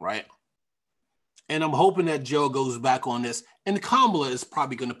thing, right? And I'm hoping that Joe goes back on this. And Kamala is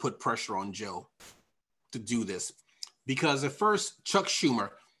probably going to put pressure on Joe to do this. Because at first, Chuck Schumer,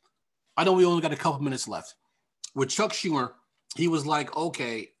 I know we only got a couple minutes left. with Chuck Schumer, he was like,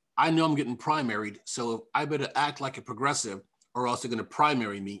 okay, I know I'm getting primaried, so I better act like a progressive, or else they're going to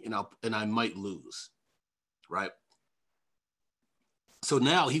primary me, and I might lose, right? So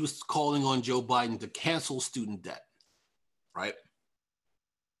now he was calling on Joe Biden to cancel student debt, right?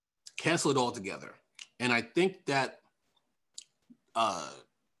 Cancel it altogether. And I think that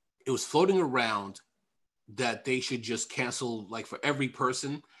it was floating around that they should just cancel, like, for every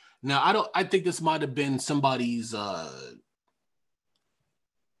person. Now, I think this might have been somebody's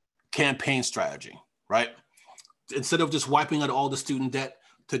campaign strategy, right? Instead of just wiping out all the student debt,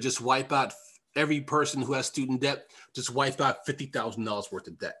 to just wipe out every person who has student debt, just wipe out $50,000 worth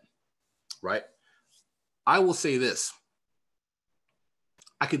of debt, right? I will say this.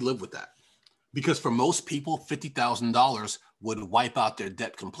 I could live with that, because for most people, $50,000 would wipe out their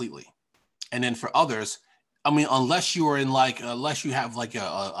debt completely. And then for others, I mean, unless you have like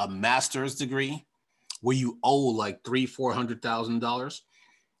a master's degree where you owe like $300,000-$400,000,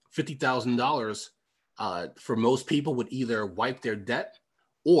 $50,000 for most people would either wipe their debt,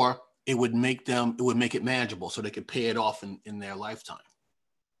 or it would make it manageable so they could pay it off in their lifetime.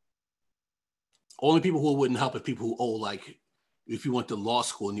 Only people who it wouldn't help are people who owe, like, if you went to law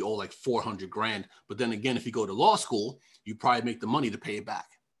school and you owe like $400,000, but then again, if you go to law school, you probably make the money to pay it back,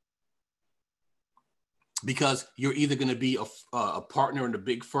 because you're either going to be a partner in a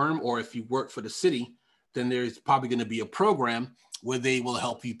big firm, or if you work for the city, then there's probably going to be a program where they will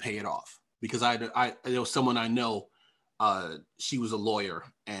help you pay it off. Because I know someone I know, she was a lawyer,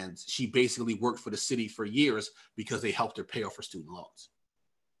 and she basically worked for the city for years because they helped her pay off her student loans.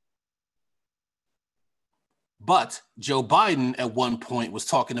 But Joe Biden at one point was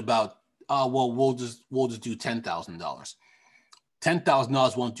talking about, well, we'll just do $10,000.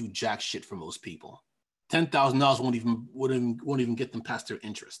 $10,000 won't do jack shit for most people. $10,000 won't even get them past their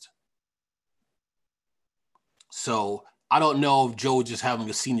interest. So I don't know if Joe is just having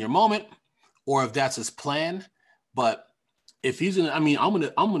a senior moment, or if that's his plan. But if he's gonna, I mean, I'm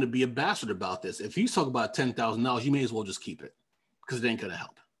gonna be a bastard about this. If he's talking about $10,000, you may as well just keep it, because it ain't gonna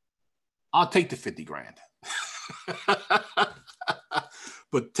help. I'll take the $50,000.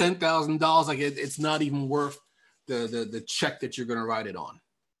 But $10,000, like, it's not even worth the check that you're gonna write it on,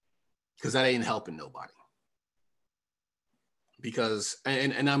 because that ain't helping nobody. Because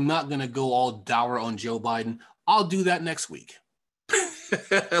and I'm not gonna go all dour on Joe Biden. I'll do that next week.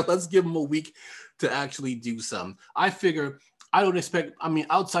 Let's give him a week to actually do some. I figure I don't expect, I mean,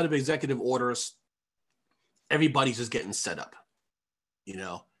 outside of executive orders, everybody's just getting set up,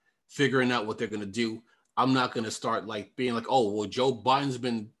 figuring out what they're going to do. I'm not going to start like being like, oh, well, Joe Biden's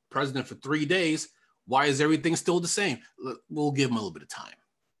been president for 3 days. Why is everything still the same? We'll give him a little bit of time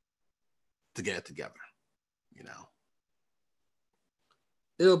to get it together.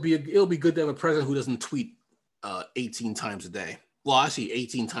 It'll be good to have a president who doesn't tweet 18 times a day. Well, actually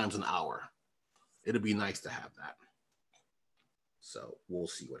 18 times an hour. It'll be nice to have that. So we'll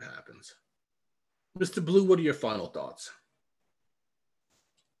see what happens. Mr. Blue, what are your final thoughts?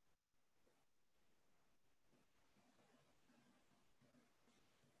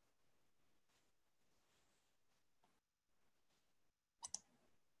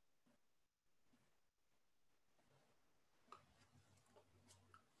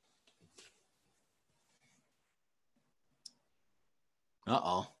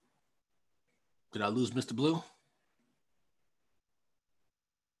 Uh-oh. Did I lose Mr. Blue?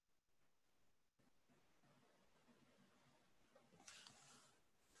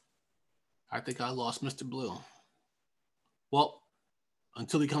 I think I lost Mr. Blue. Well,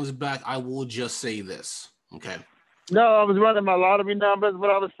 until he comes back, I will just say this, okay? No, I was running my lottery numbers. What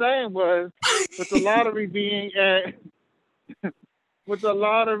I was saying was, with the lottery being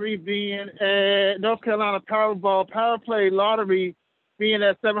at North Carolina Powerball Power Play lottery being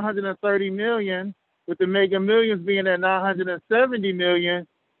at $730 million, with the Mega Millions being at $970 million,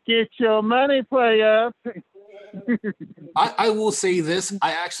 get your money, player. I will say this.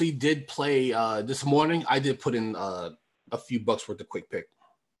 I actually did play this morning. I did put in a few bucks worth of quick pick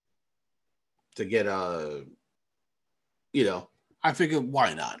to get I figured,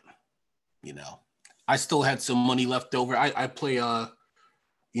 why not? I still had some money left over. I play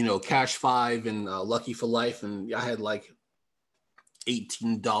Cash 5 and Lucky for Life, and I had like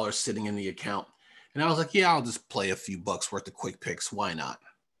 $18 sitting in the account. And I was like, yeah, I'll just play a few bucks worth of quick picks. Why not?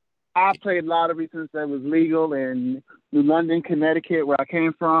 I played lottery since that was legal in New London, Connecticut, where I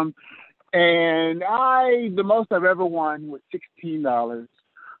came from. And the most I've ever won was $16.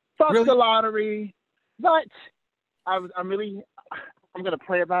 Fuck Really? the lottery. But I'm going to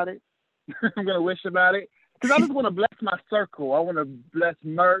pray about it. I'm going to wish about it. Because I just want to bless my circle. I want to bless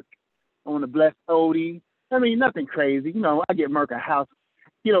Merc. I want to bless Odie. I mean, nothing crazy. You know, I get Merc a house.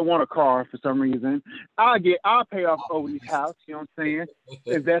 He don't want a car for some reason. I'll pay off Odie's house, you know what I'm saying?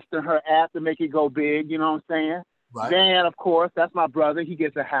 Invest in her app to make it go big, you know what I'm saying? Right. Dan, of course, that's my brother. He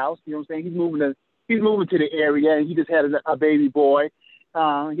gets a house, you know what I'm saying? He's moving to the area, and he just had a baby boy.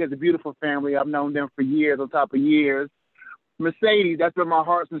 He has a beautiful family. I've known them for years on top of years. Mercedes, that's been my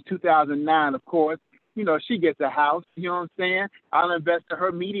heart since 2009, of course. You know, she gets a house, you know what I'm saying? I'll invest in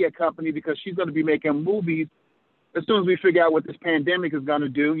her media company because she's going to be making movies as soon as we figure out what this pandemic is going to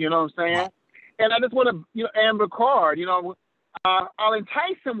do, you know what I'm saying? Right. And I just want to, you know, Amber Card, you know, I'll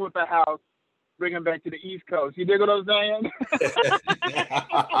entice him with a house, bring him back to the East Coast. You dig what I'm saying?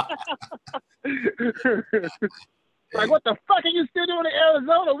 Like, what the fuck are you still doing in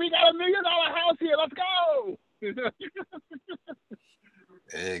Arizona? We got $1 million house here. Let's go.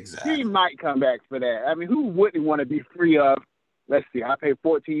 Exactly. He might come back for that. I mean, who wouldn't want to be free of, let's see, I pay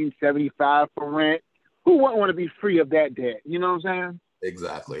 $14.75 for rent. Who wouldn't want to be free of that debt? You know what I'm saying?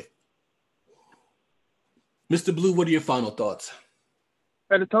 Exactly. Mr. Blue, what are your final thoughts?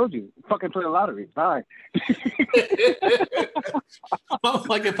 I just told you. Fucking play the lottery. Bye.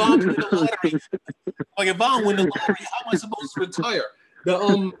 Like if I'm winning the lottery, how am I supposed to retire?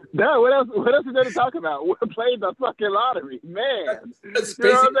 No, what else is there to talk about? We're playing the fucking lottery, man. That's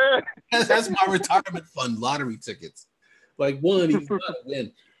my retirement fund, lottery tickets. Like one, he's gotta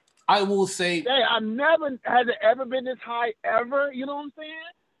win. I will say, hey, has it ever been this high ever? You know what I'm saying?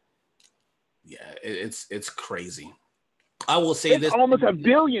 Yeah, it's crazy. I will say it's almost $1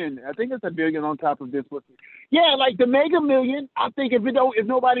 billion. I think it's $1 billion on top of this. Yeah, like the Mega Million. I think if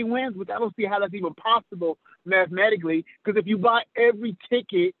nobody wins, which I don't see how that's even possible mathematically, because if you buy every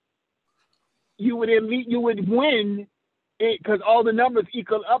ticket, you would win it because all the numbers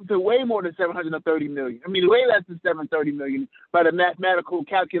equal up to way more than 730 million. I mean, way less than 730 million by the mathematical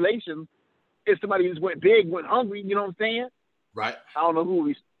calculations. If somebody just went big, went hungry, you know what I'm saying? Right. I don't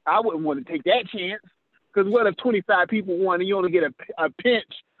know I wouldn't want to take that chance. Because what if 25 people won and you only get a pinch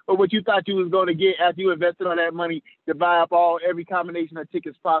of what you thought you was going to get after you invested all that money to buy up every combination of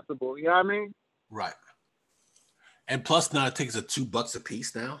tickets possible? You know what I mean? Right. And plus now tickets are $2 a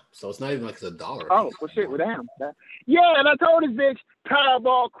piece now. So it's not even like it's $1 a piece. Oh, well shit, well damn. Yeah, and I told this bitch,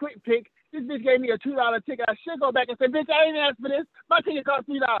 Powerball quick pick. This bitch gave me a $2 ticket. I should go back and say, bitch, I ain't asked for this. My ticket cost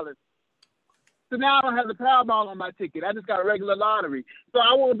 $3. So now I don't have the Powerball on my ticket. I just got a regular lottery. So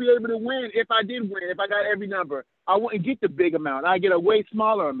I won't be able to win if I did win, if I got every number. I wouldn't get the big amount. I get a way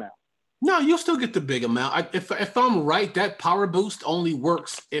smaller amount. No, you'll still get the big amount. If I'm right, that power boost only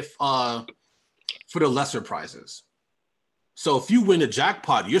works if for the lesser prizes. So if you win a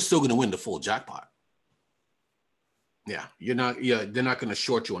jackpot, you're still going to win the full jackpot. Yeah, they're not going to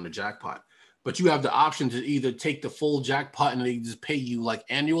short you on the jackpot. But you have the option to either take the full jackpot and they just pay you like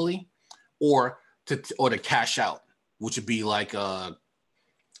annually, or to cash out, which would be like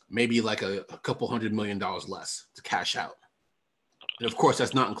maybe like a couple $100 million less to cash out. And of course,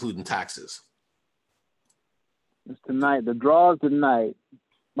 that's not including taxes. It's tonight. The draws tonight.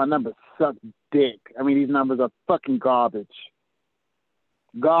 My numbers suck dick. I mean, these numbers are fucking garbage.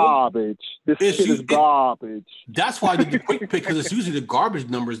 Garbage. This shit is garbage. That's why the quick pick, because it's usually the garbage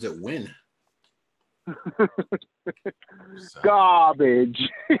numbers that win. Garbage.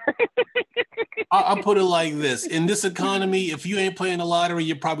 I'll put it like this. In this economy, if you ain't playing the lottery,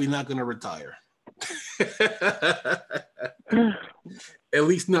 you're probably not going to retire. At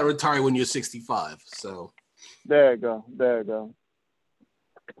least not retire when you're 65. So there you go.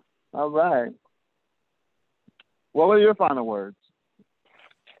 All right. What were your final words?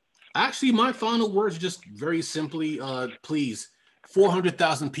 Actually, my final words just very simply, please,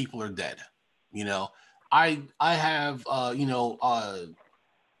 400,000 people are dead. You know, I have,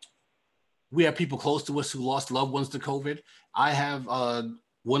 we have people close to us who lost loved ones to COVID. I have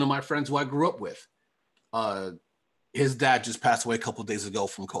one of my friends who I grew up with. His dad just passed away a couple of days ago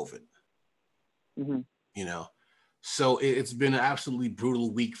from COVID. Mm-hmm. You know, so it's been an absolutely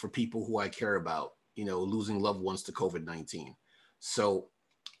brutal week for people who I care about, you know, losing loved ones to COVID-19. So,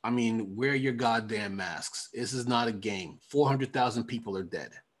 I mean, wear your goddamn masks. This is not a game. 400,000 people are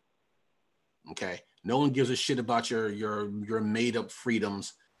dead. Okay. No one gives a shit about your made up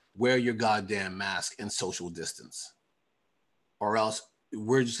freedoms. Wear your goddamn mask and social distance, or else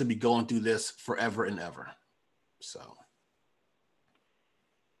we're just gonna be going through this forever and ever. So, all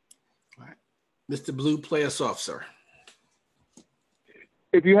right, Mr. Blue, play us off, sir.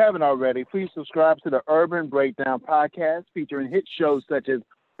 If you haven't already, please subscribe to the Urban Breakdown podcast featuring hit shows such as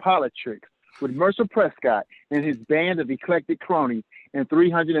POLI-TRICKS with Mercer Prescott and his band of eclectic cronies and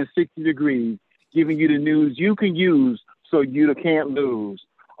 360 Degrees, giving you the news you can use so you can't lose.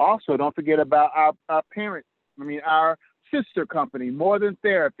 Also, don't forget about our sister company, More Than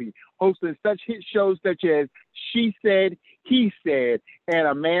Therapy, hosting such hit shows such as She Said, He Said, and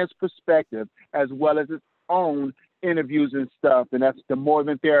A Man's Perspective, as well as its own interviews and stuff. And that's the More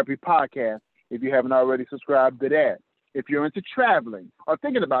Than Therapy podcast, if you haven't already subscribed to that. If you're into traveling or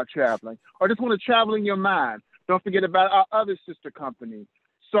thinking about traveling or just want to travel in your mind, don't forget about our other sister company,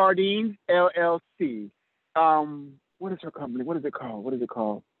 Sardines LLC. What is her company? What is it called?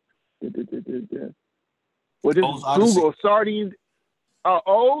 Well, just Google Sardines,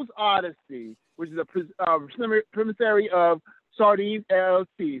 O's Odyssey, which is a primary of Sardines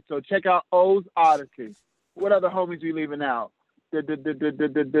LLC. So check out O's Odyssey. What other homies we leaving out?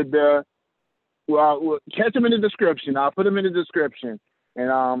 Well, catch them in the description. I'll put them in the description.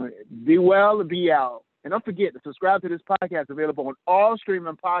 And be well and be out. And don't forget to subscribe to this podcast, available on all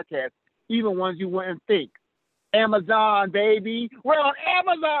streaming podcasts, even ones you wouldn't think. Amazon, baby. We're on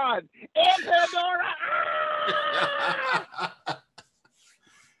Amazon and Pandora.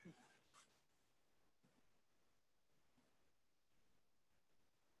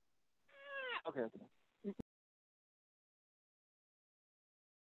 Okay.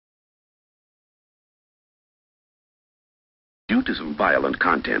 Due to some violent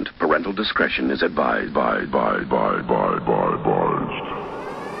content, parental discretion is advised.